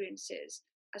experiences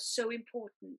are so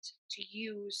important to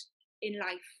use in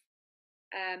life,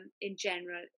 in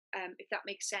general, if that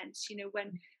makes sense.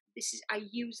 When I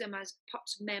use them as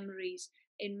pops memories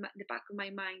in the back of my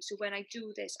mind. So when I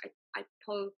do this, I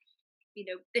pull,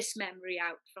 this memory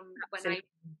out from when I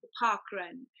park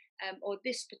run, or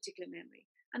this particular memory.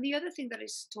 And the other thing that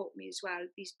it's taught me as well,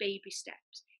 these baby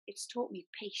steps, it's taught me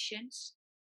patience.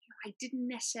 I didn't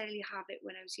necessarily have it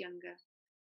when I was younger.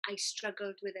 I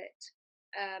struggled with it.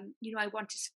 I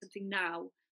wanted something now,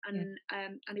 and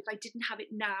if I didn't have it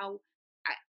now,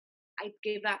 I'd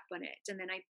give up on it, and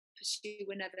then I pursue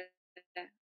another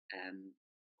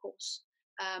course.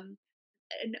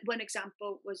 And one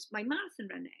example was my marathon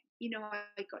running.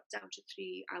 I got down to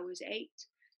 3 hours 8,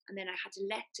 and then I had a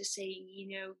letter saying,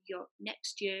 your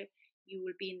next year you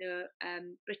will be in the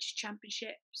British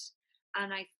Championships.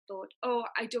 And I thought, oh,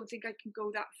 I don't think I can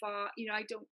go that far.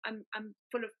 I'm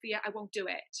full of fear. I won't do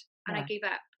it. And I gave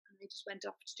up, and I just went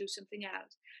off to do something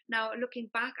else. Now, looking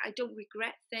back, I don't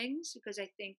regret things, because I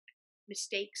think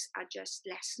mistakes are just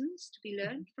lessons to be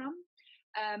learned from.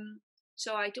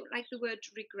 So I don't like the word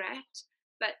regret,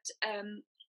 but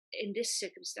in this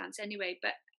circumstance anyway,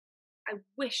 but I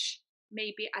wish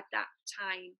maybe at that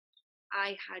time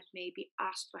I had maybe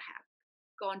asked for help,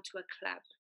 gone to a club,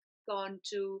 gone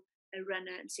to a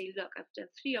runner and say, look, I've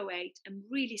done 3:08. I'm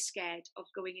really scared of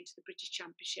going into the British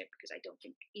Championship, because I don't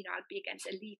think, I'll be against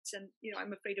elites, and,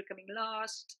 I'm afraid of coming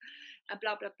last, and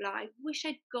blah, blah, blah. I wish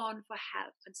I'd gone for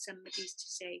help, and somebody's to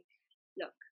say,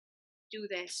 look, do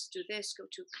this, go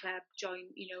to a club, join,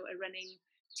 a running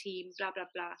team, blah,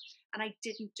 blah, blah. And I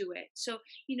didn't do it. So,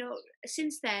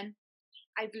 since then,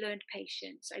 I've learned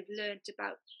patience. I've learned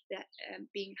about that,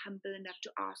 being humble enough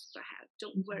to ask for help.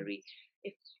 Don't worry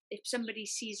if somebody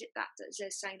sees it that as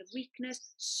a sign of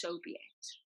weakness. So be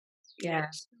it. Yeah.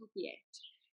 So be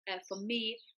it. For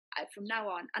me, from now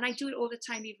on, and I do it all the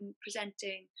time, even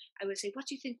presenting, I will say, what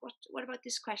do you think, what about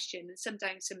this question? And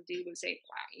sometimes somebody will say,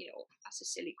 wow, that's a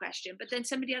silly question, but then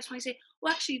somebody else might say,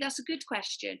 well, actually that's a good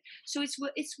question. So it's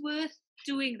worth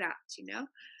doing that.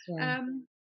 Yeah.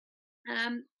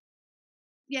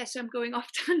 Yeah, so I'm going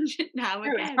off tangent now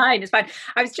again. No, it's fine.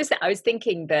 I was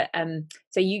thinking that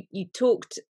so you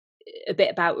talked a bit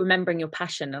about remembering your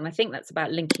passion, and I think that's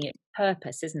about linking it to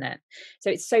purpose, isn't it? So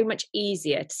it's so much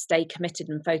easier to stay committed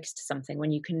and focused to something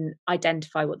when you can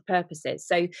identify what the purpose is.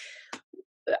 So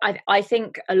I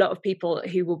think a lot of people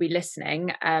who will be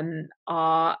listening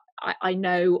are, I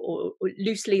know, or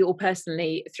loosely or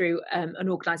personally, through an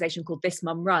organisation called This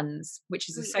Mum Runs, which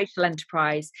is a social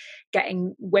enterprise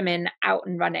getting women out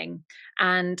and running.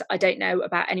 And I don't know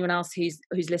about anyone else who's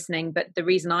listening, but the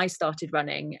reason I started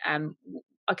running,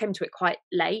 I came to it quite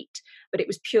late, but it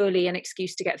was purely an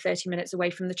excuse to get 30 minutes away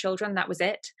from the children. That was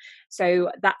it. So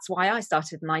that's why I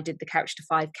started, and I did the Couch to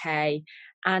 5K.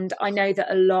 And I know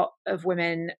that a lot of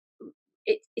women,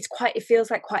 it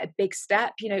feels like quite a big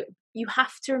step. You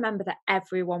have to remember that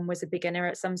everyone was a beginner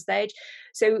at some stage.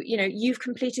 So, you've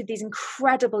completed these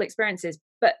incredible experiences,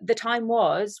 but the time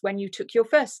was when you took your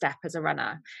first step as a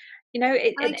runner. I talk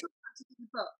about it in the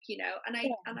book, and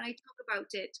I talk about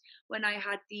it when I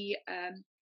had the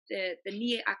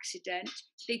knee accident.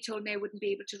 They told me I wouldn't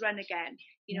be able to run again.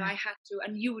 I had to,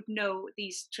 and you would know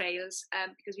these trails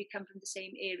because we come from the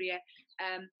same area.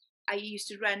 I used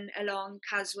to run along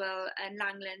Caswell and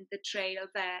Langland, the trail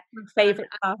there. My favourite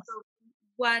path.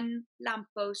 One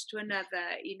lamppost to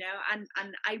another,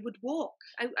 and I would walk.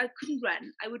 I couldn't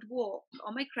run. I would walk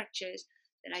on my crutches.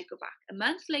 Then I'd go back. A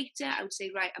month later, I would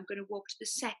say, right, I'm going to walk to the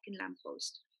second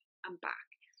lamppost. I'm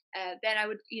back. Then I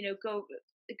would, go.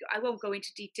 I won't go into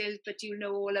details, but you'll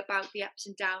know all about the ups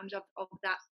and downs of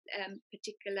that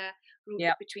particular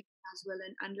route between Caswell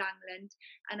and Langland.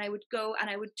 And I would go and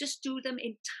I would just do them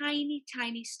in tiny,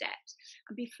 tiny steps.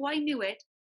 And before I knew it,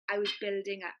 I was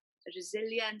building up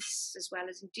resilience as well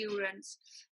as endurance.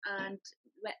 And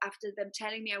after them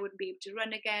telling me I wouldn't be able to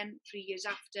run again, 3 years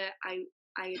after, I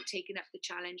had taken up the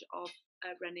challenge of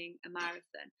running a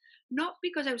marathon. Not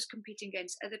because I was competing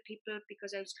against other people,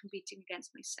 because I was competing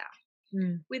against myself.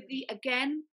 With the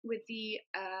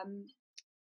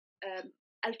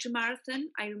ultra marathon,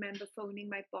 I remember phoning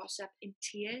my boss up in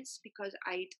tears because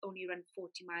I'd only run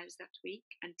 40 miles that week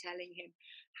and telling him,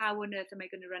 how on earth am I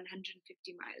going to run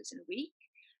 150 miles in a week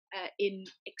in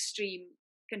extreme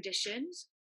conditions?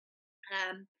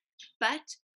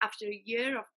 But after a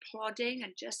year of plodding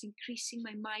and just increasing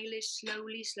my mileage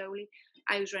slowly,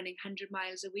 I was running 100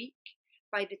 miles a week.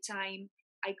 By the time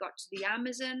I got to the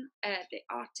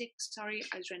Arctic,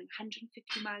 I was running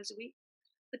 150 miles a week.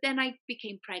 But then I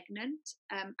became pregnant.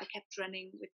 I kept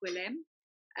running with Gwilym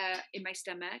in my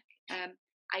stomach.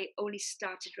 I only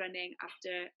started running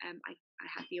after I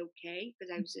had the okay,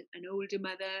 because I was an older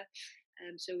mother.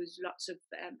 So it was lots of,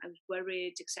 I was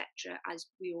worried, etc., as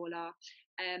we all are.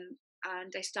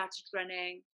 And I started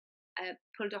running,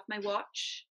 pulled off my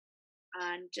watch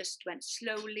and just went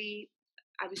slowly.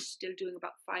 I was still doing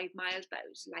about 5 miles, but it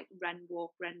was like run,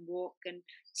 walk, and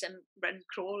some run,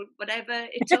 crawl, whatever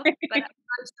it took. But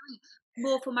I was doing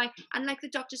more for and like the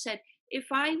doctor said, if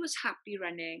I was happy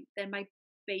running, then my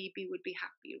baby would be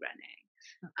happy running.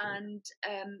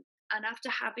 And after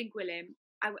having Gwilym,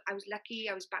 I was lucky.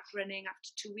 I was back running after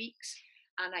 2 weeks.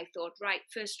 And I thought, right,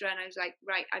 first run, I was like,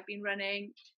 right, I've been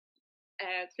running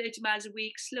 30 miles a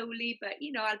week slowly, but,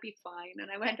 I'll be fine. And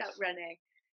I went out running.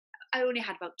 I only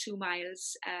had about 2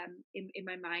 miles in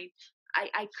my mind.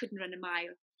 I couldn't run a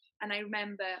mile. And I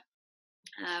remember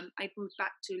I moved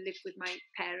back to live with my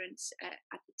parents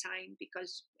at the time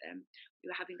because we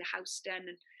were having the house done.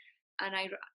 And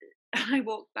I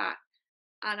walked back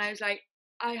and I was like,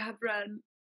 I have run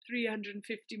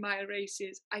 350-mile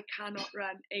races. I cannot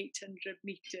run 800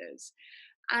 meters.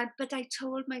 But I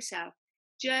told myself,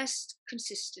 just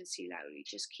consistency, Lowry.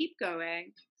 Just keep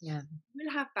going. Yeah.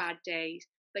 You'll have bad days,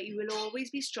 but you will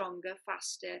always be stronger,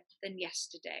 faster than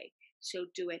yesterday. So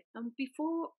do it. And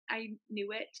before I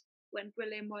knew it, when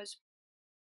Gwilym was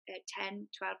 10,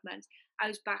 12 months, I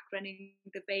was back running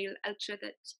the Vale Ultra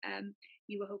that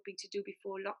you were hoping to do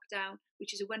before lockdown,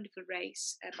 which is a wonderful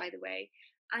race, by the way.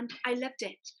 And I loved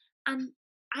it. And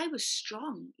I was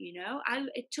strong,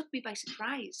 it took me by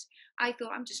surprise. I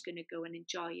thought, I'm just going to go and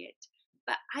enjoy it.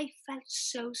 But I felt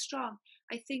so strong.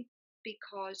 I think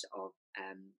because of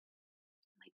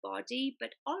my body,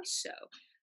 but also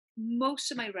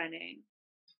most of my running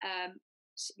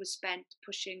was spent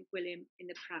pushing William in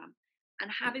the pram. And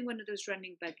having one of those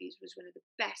running buggies was one of the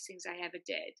best things I ever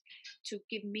did, to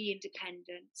give me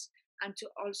independence and to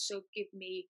also give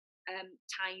me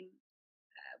time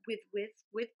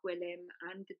with William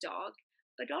and the dog,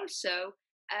 but also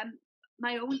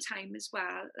my own time as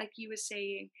well, like you were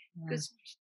saying, because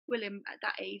William at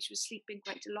that age was sleeping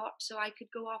quite a lot, so I could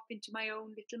go off into my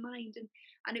own little mind,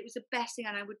 and it was the best thing.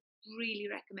 And I would really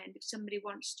recommend, if somebody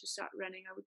wants to start running,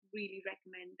 I would really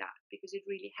recommend that, because it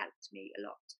really helped me a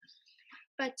lot.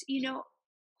 But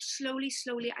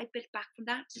slowly I built back from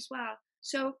that as well.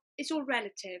 So it's all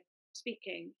relative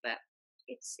speaking, but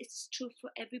it's true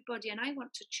for everybody. And I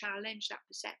want to challenge that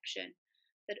perception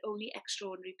that only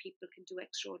extraordinary people can do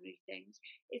extraordinary things.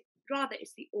 It's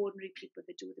the ordinary people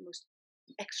that do the most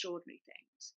extraordinary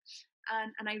things.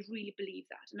 And I really believe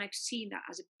that. And I've seen that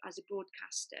as a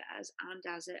broadcaster and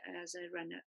as a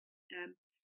runner.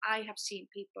 I have seen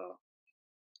people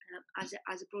as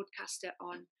a broadcaster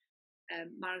on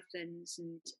marathons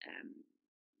and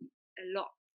a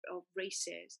lot of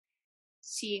races,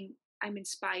 I'm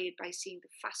inspired by seeing the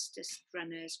fastest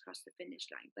runners cross the finish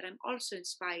line, but I'm also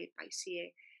inspired by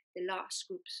seeing the last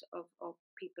groups of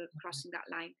people crossing that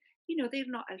line. They're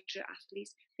not ultra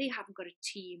athletes. They haven't got a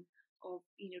team of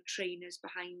trainers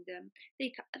behind them.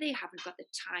 They haven't got the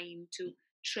time to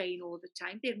train all the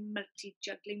time. They're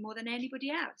multi-juggling more than anybody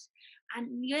else,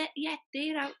 and yet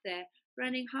they're out there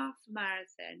running half a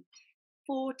marathon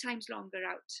 4 times longer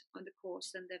out on the course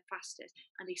than the fastest,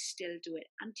 and they still do it.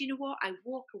 And do you know what? I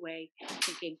walk away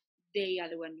thinking they are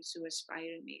the ones who are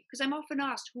inspiring me, because I'm often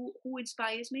asked who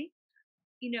inspires me,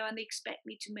 and they expect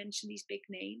me to mention these big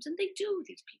names, and they do.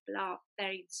 These people are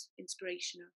very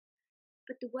inspirational,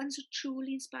 but the ones who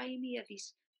truly inspire me are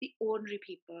the ordinary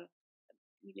people,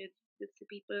 the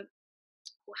people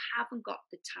who haven't got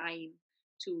the time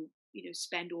to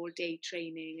spend all day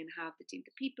training and have the team,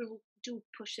 the people who do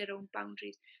push their own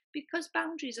boundaries, because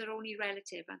boundaries are only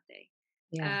relative, aren't they?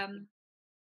 Yeah.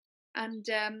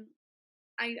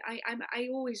 I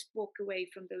always walk away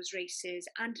from those races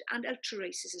and ultra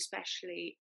races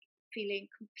especially feeling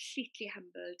completely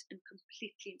humbled and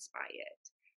completely inspired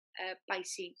by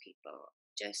seeing people,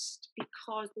 just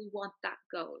because they want that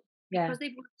goal, because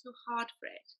they've worked so hard for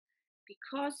it,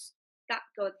 because that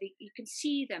goal, you can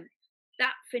see them,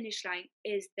 that finish line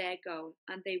is their goal,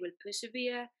 and they will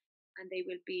persevere, and they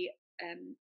will be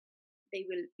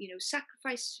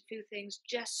sacrifice a few things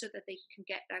just so that they can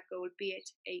get that goal, be it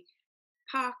a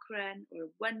park run or a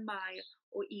 1 mile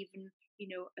or even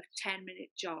a 10-minute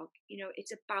jog.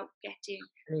 It's about getting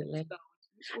Absolutely.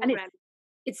 goals. And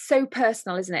it's so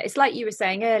personal, isn't it? It's like you were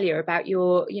saying earlier about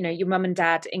your mum and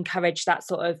dad encourage that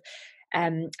sort of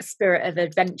spirit of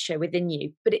adventure within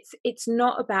you, but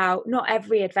not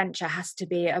every adventure has to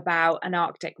be about an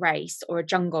Arctic race or a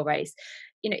jungle race.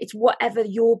 It's whatever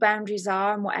your boundaries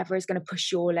are and whatever is going to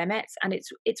push your limits, and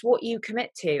it's what you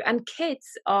commit to. And kids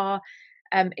are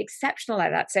exceptional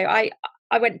like that. So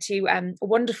I went to a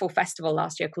wonderful festival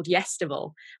last year called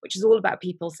Yestival, which is all about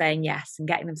people saying yes and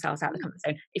getting themselves out of the comfort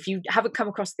zone. If you haven't come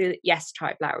across the Yes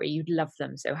Tribe, Lowry, you'd love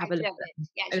them. So have a look at them.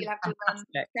 Yes, you'll have to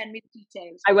send me the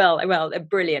details. I will. They're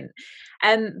brilliant.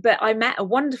 But I met a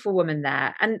wonderful woman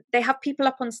there, and they have people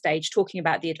up on stage talking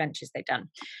about the adventures they've done.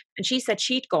 And she said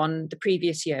she'd gone the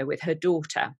previous year with her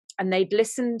daughter, and they'd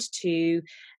listened to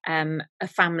a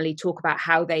family talk about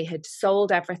how they had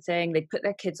sold everything. They'd put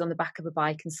their kids on the back of a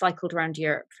bike and cycled around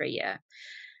Europe for a year.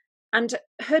 And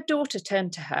her daughter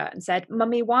turned to her and said,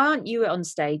 "Mummy, why aren't you on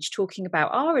stage talking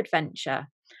about our adventure?"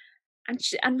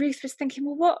 And Ruth was thinking,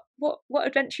 well, what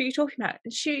adventure are you talking about?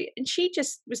 And she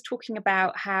just was talking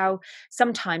about how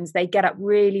sometimes they get up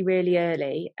really, really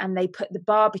early and they put the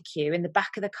barbecue in the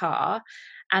back of the car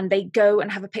and they go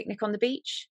and have a picnic on the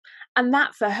beach. And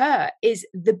that for her is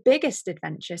the biggest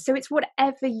adventure. So it's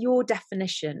whatever your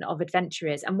definition of adventure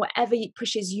is, and whatever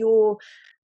pushes you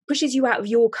out of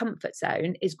your comfort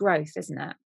zone is growth, isn't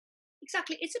it?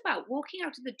 Exactly. It's about walking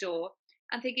out of the door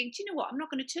and thinking, do you know what? I'm not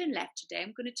going to turn left today.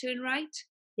 I'm going to turn right.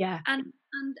 Yeah. And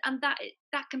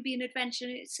that can be an adventure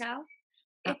in itself.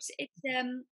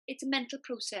 It's a mental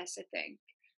process, I think.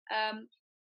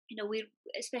 We,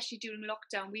 especially during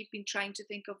lockdown, we've been trying to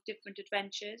think of different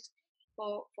adventures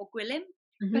for Gwilym,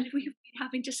 but we've been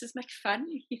having just as much fun,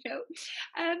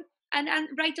 and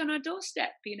right on our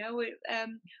doorstep.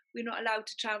 We're not allowed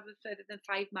to travel further than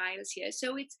 5 miles here,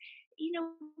 so it's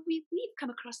we've come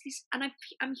across these, and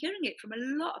I'm hearing it from a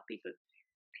lot of people.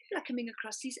 People are coming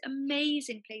across these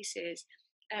amazing places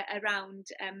around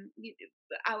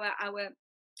our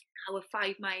our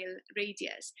 5 mile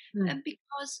radius,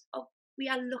 because of we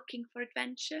are looking for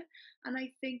adventure. And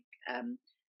I think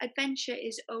adventure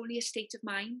is only a state of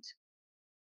mind.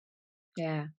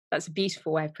 Yeah, that's a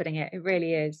beautiful way of putting it. It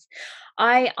really is.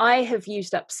 I have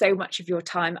used up so much of your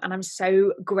time, and I'm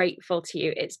so grateful to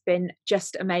you. It's been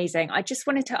just amazing. I just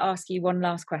wanted to ask you one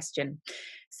last question.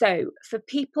 So, for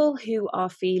people who are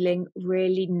feeling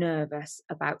really nervous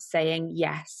about saying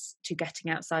yes to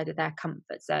getting outside of their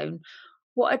comfort zone,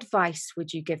 what advice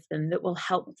would you give them that will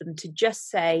help them to just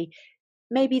say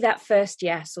maybe that first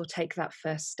yes or take that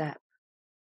first step?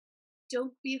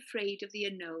 Don't be afraid of the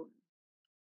unknown.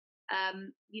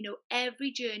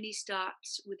 Every journey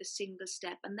starts with a single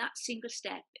step, and that single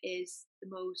step is the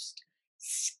most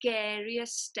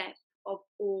scariest step of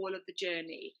all of the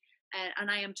journey.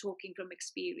 And I am talking from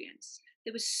experience.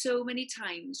 There were so many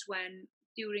times when,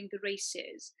 during the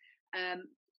races,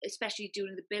 especially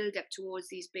during the build up towards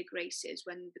these big races,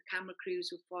 when the camera crews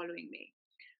were following me,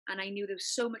 and I knew there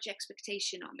was so much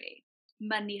expectation on me.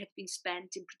 Money had been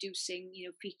spent in producing,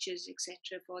 features,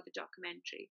 etc., for the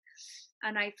documentary.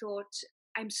 And I thought,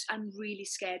 I'm really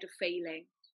scared of failing.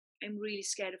 I'm really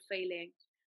scared of failing,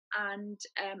 and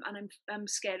I'm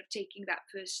scared of taking that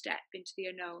first step into the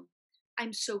unknown.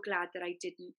 I'm so glad that I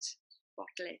didn't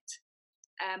bottle it.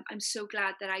 I'm so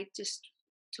glad that I just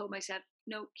told myself,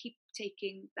 no, keep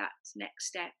taking that next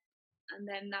step, and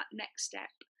then that next step,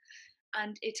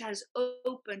 and it has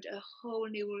opened a whole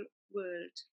new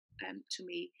world to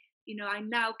me. I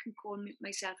now can call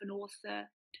myself an author.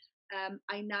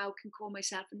 I now can call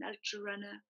myself an ultra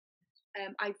runner.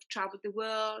 I've traveled the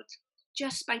world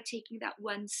just by taking that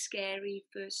one scary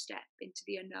first step into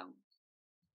the unknown.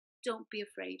 Don't be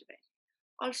afraid of it.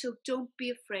 Also, don't be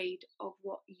afraid of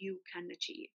what you can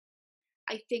achieve.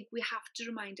 I think we have to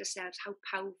remind ourselves how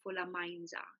powerful our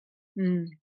minds are,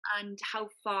 and how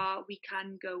far we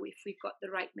can go if we've got the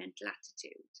right mental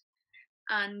attitude.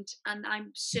 And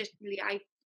I've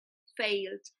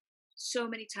failed so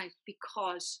many times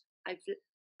because I've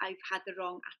had the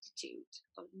wrong attitude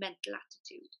or mental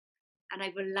attitude, and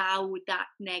I've allowed that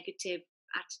negative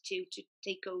attitude to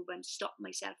take over and stop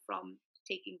myself from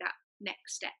taking that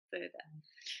next step further.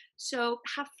 So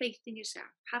have faith in yourself,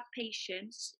 have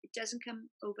patience. It doesn't come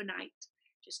overnight.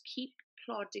 Just keep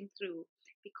plodding through,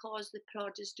 because the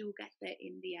plodders do get there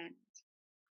in the end.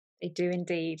 They do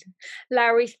indeed.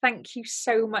 Lowri, thank you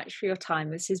so much for your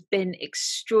time. This has been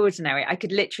extraordinary. I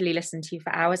could literally listen to you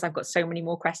for hours. I've got so many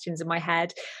more questions in my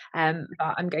head. But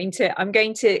I'm going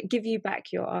to give you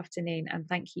back your afternoon, and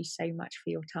thank you so much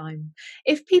for your time.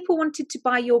 If people wanted to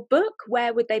buy your book,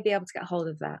 where would they be able to get hold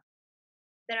of that?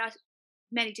 There are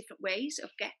many different ways of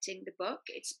getting the book.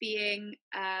 It's being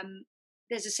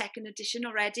there's a second edition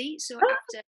already. So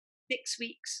after 6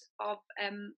 weeks of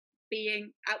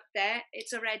being out there,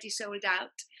 it's already sold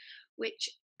out, which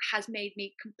has made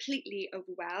me completely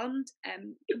overwhelmed,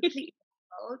 completely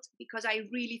overwhelmed, because I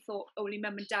really thought only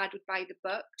mum and dad would buy the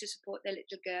book to support their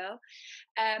little girl.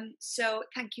 So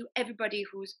thank you everybody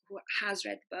who has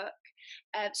read the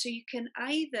book. So you can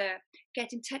either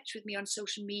get in touch with me on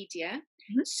social media.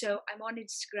 So I'm on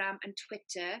Instagram and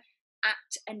Twitter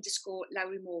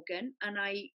 @_Lowri Morgan, and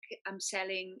I am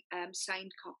selling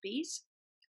signed copies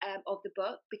of the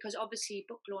book, because obviously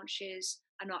book launches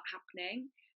are not happening,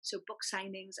 so book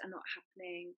signings are not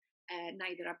happening,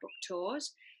 neither are book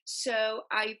tours. So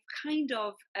I kind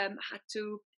of had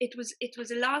to, it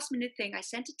was a last minute thing. I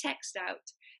sent a text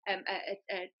out,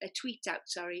 a tweet out,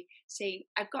 saying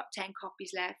I've got 10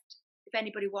 copies left. If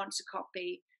anybody wants a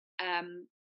copy, a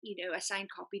signed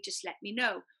copy, just let me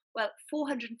know. Well,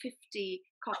 450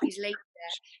 copies later,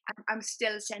 I'm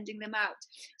still sending them out.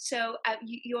 So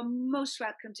you're most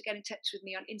welcome to get in touch with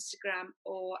me on Instagram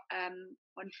or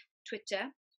on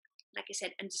Twitter. Like I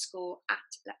said,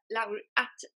 @Lowri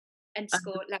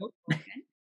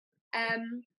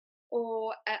Morgan.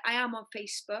 Or I am on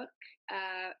Facebook,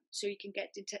 so you can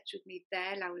get in touch with me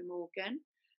there, Lowri Morgan.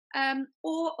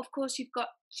 Or, of course, you've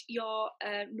got your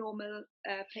normal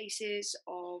places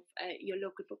of your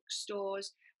local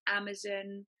bookstores,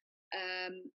 Amazon,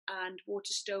 and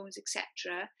Waterstones,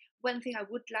 etc. One thing I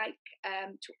would like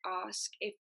to ask,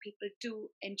 if people do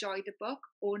enjoy the book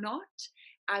or not,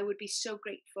 I would be so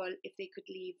grateful if they could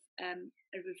leave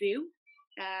a review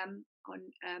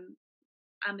on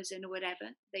Amazon or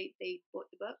wherever they bought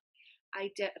the book.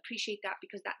 I'd appreciate that,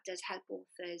 because that does help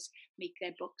authors make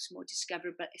their books more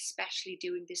discoverable, especially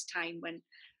during this time when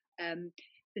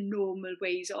the normal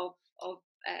ways of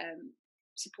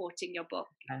supporting your book.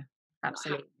 Yeah,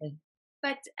 absolutely.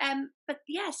 But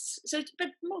yes,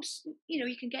 but most,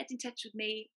 you can get in touch with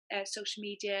me, social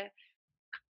media,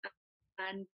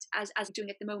 And as I'm doing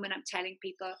at the moment, I'm telling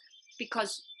people,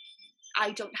 because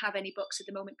I don't have any books at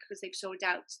the moment because they've sold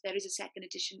out, there is a second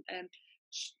edition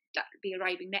that will be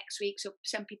arriving next week. So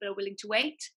some people are willing to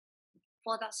wait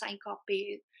for that signed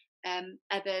copy.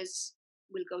 Others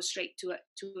will go straight to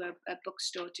a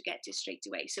bookstore to get it straight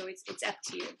away. So it's up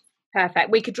to you. Perfect.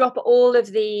 We could drop all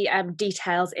of the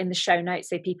details in the show notes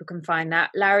so people can find that.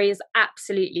 Larry is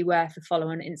absolutely worth a follow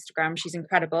on Instagram. She's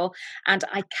incredible. And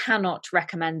I cannot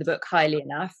recommend the book highly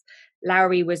enough.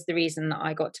 Larry was the reason that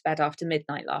I got to bed after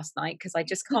midnight last night, because I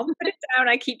just can't put it down.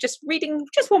 I keep just reading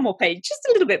just one more page, just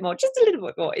a little bit more, just a little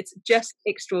bit more. It's just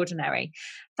extraordinary.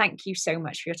 Thank you so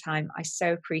much for your time. I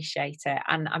so appreciate it.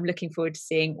 And I'm looking forward to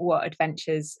seeing what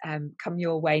adventures come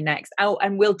your way next. Oh,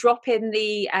 and we'll drop in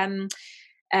the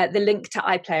link to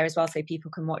iPlayer as well, so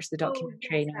people can watch the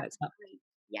documentary. Oh,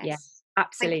 yes, yes. Yeah,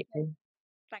 absolutely.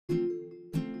 Thank you.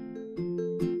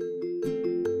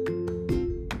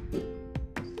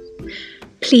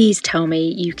 Please tell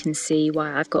me you can see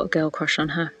why I've got a girl crush on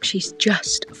her. She's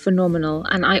just phenomenal,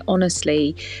 and I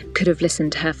honestly could have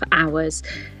listened to her for hours.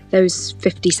 Those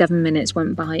 57 minutes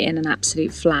went by in an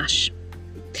absolute flash.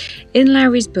 In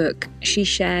Larry's book, she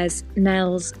shares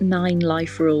Nell's 9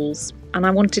 life rules, and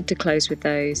I wanted to close with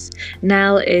those.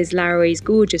 Nell is Larry's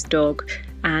gorgeous dog,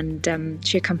 and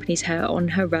she accompanies her on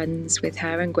her runs with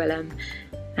her and Gwillem,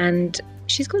 and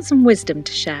she's got some wisdom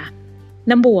to share.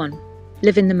 Number 1,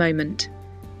 live in the moment.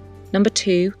 Number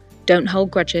 2, don't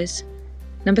hold grudges.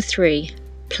 Number 3,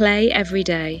 play every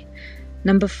day.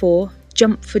 Number 4,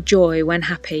 jump for joy when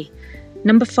happy.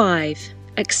 Number 5,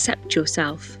 accept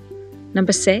yourself.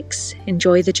 Number 6,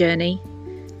 enjoy the journey.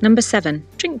 Number 7,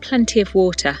 drink plenty of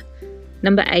water.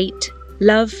 Number 8,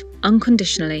 love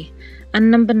unconditionally. And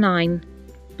number 9,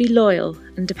 be loyal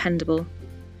and dependable.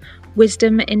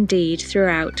 Wisdom indeed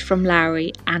throughout from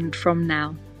Larry and from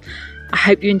Nell. I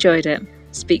hope you enjoyed it.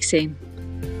 Speak soon.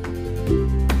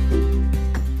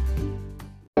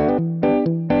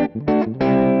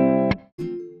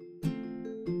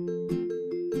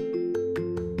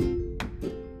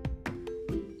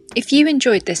 If you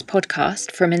enjoyed this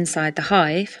podcast from Inside the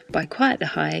Hive by Quiet the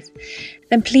Hive,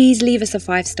 then please leave us a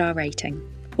 5-star rating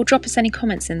or drop us any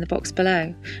comments in the box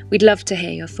below. We'd love to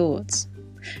hear your thoughts.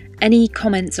 Any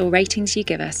comments or ratings you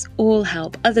give us all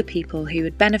help other people who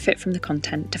would benefit from the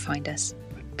content to find us.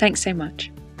 Thanks so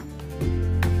much.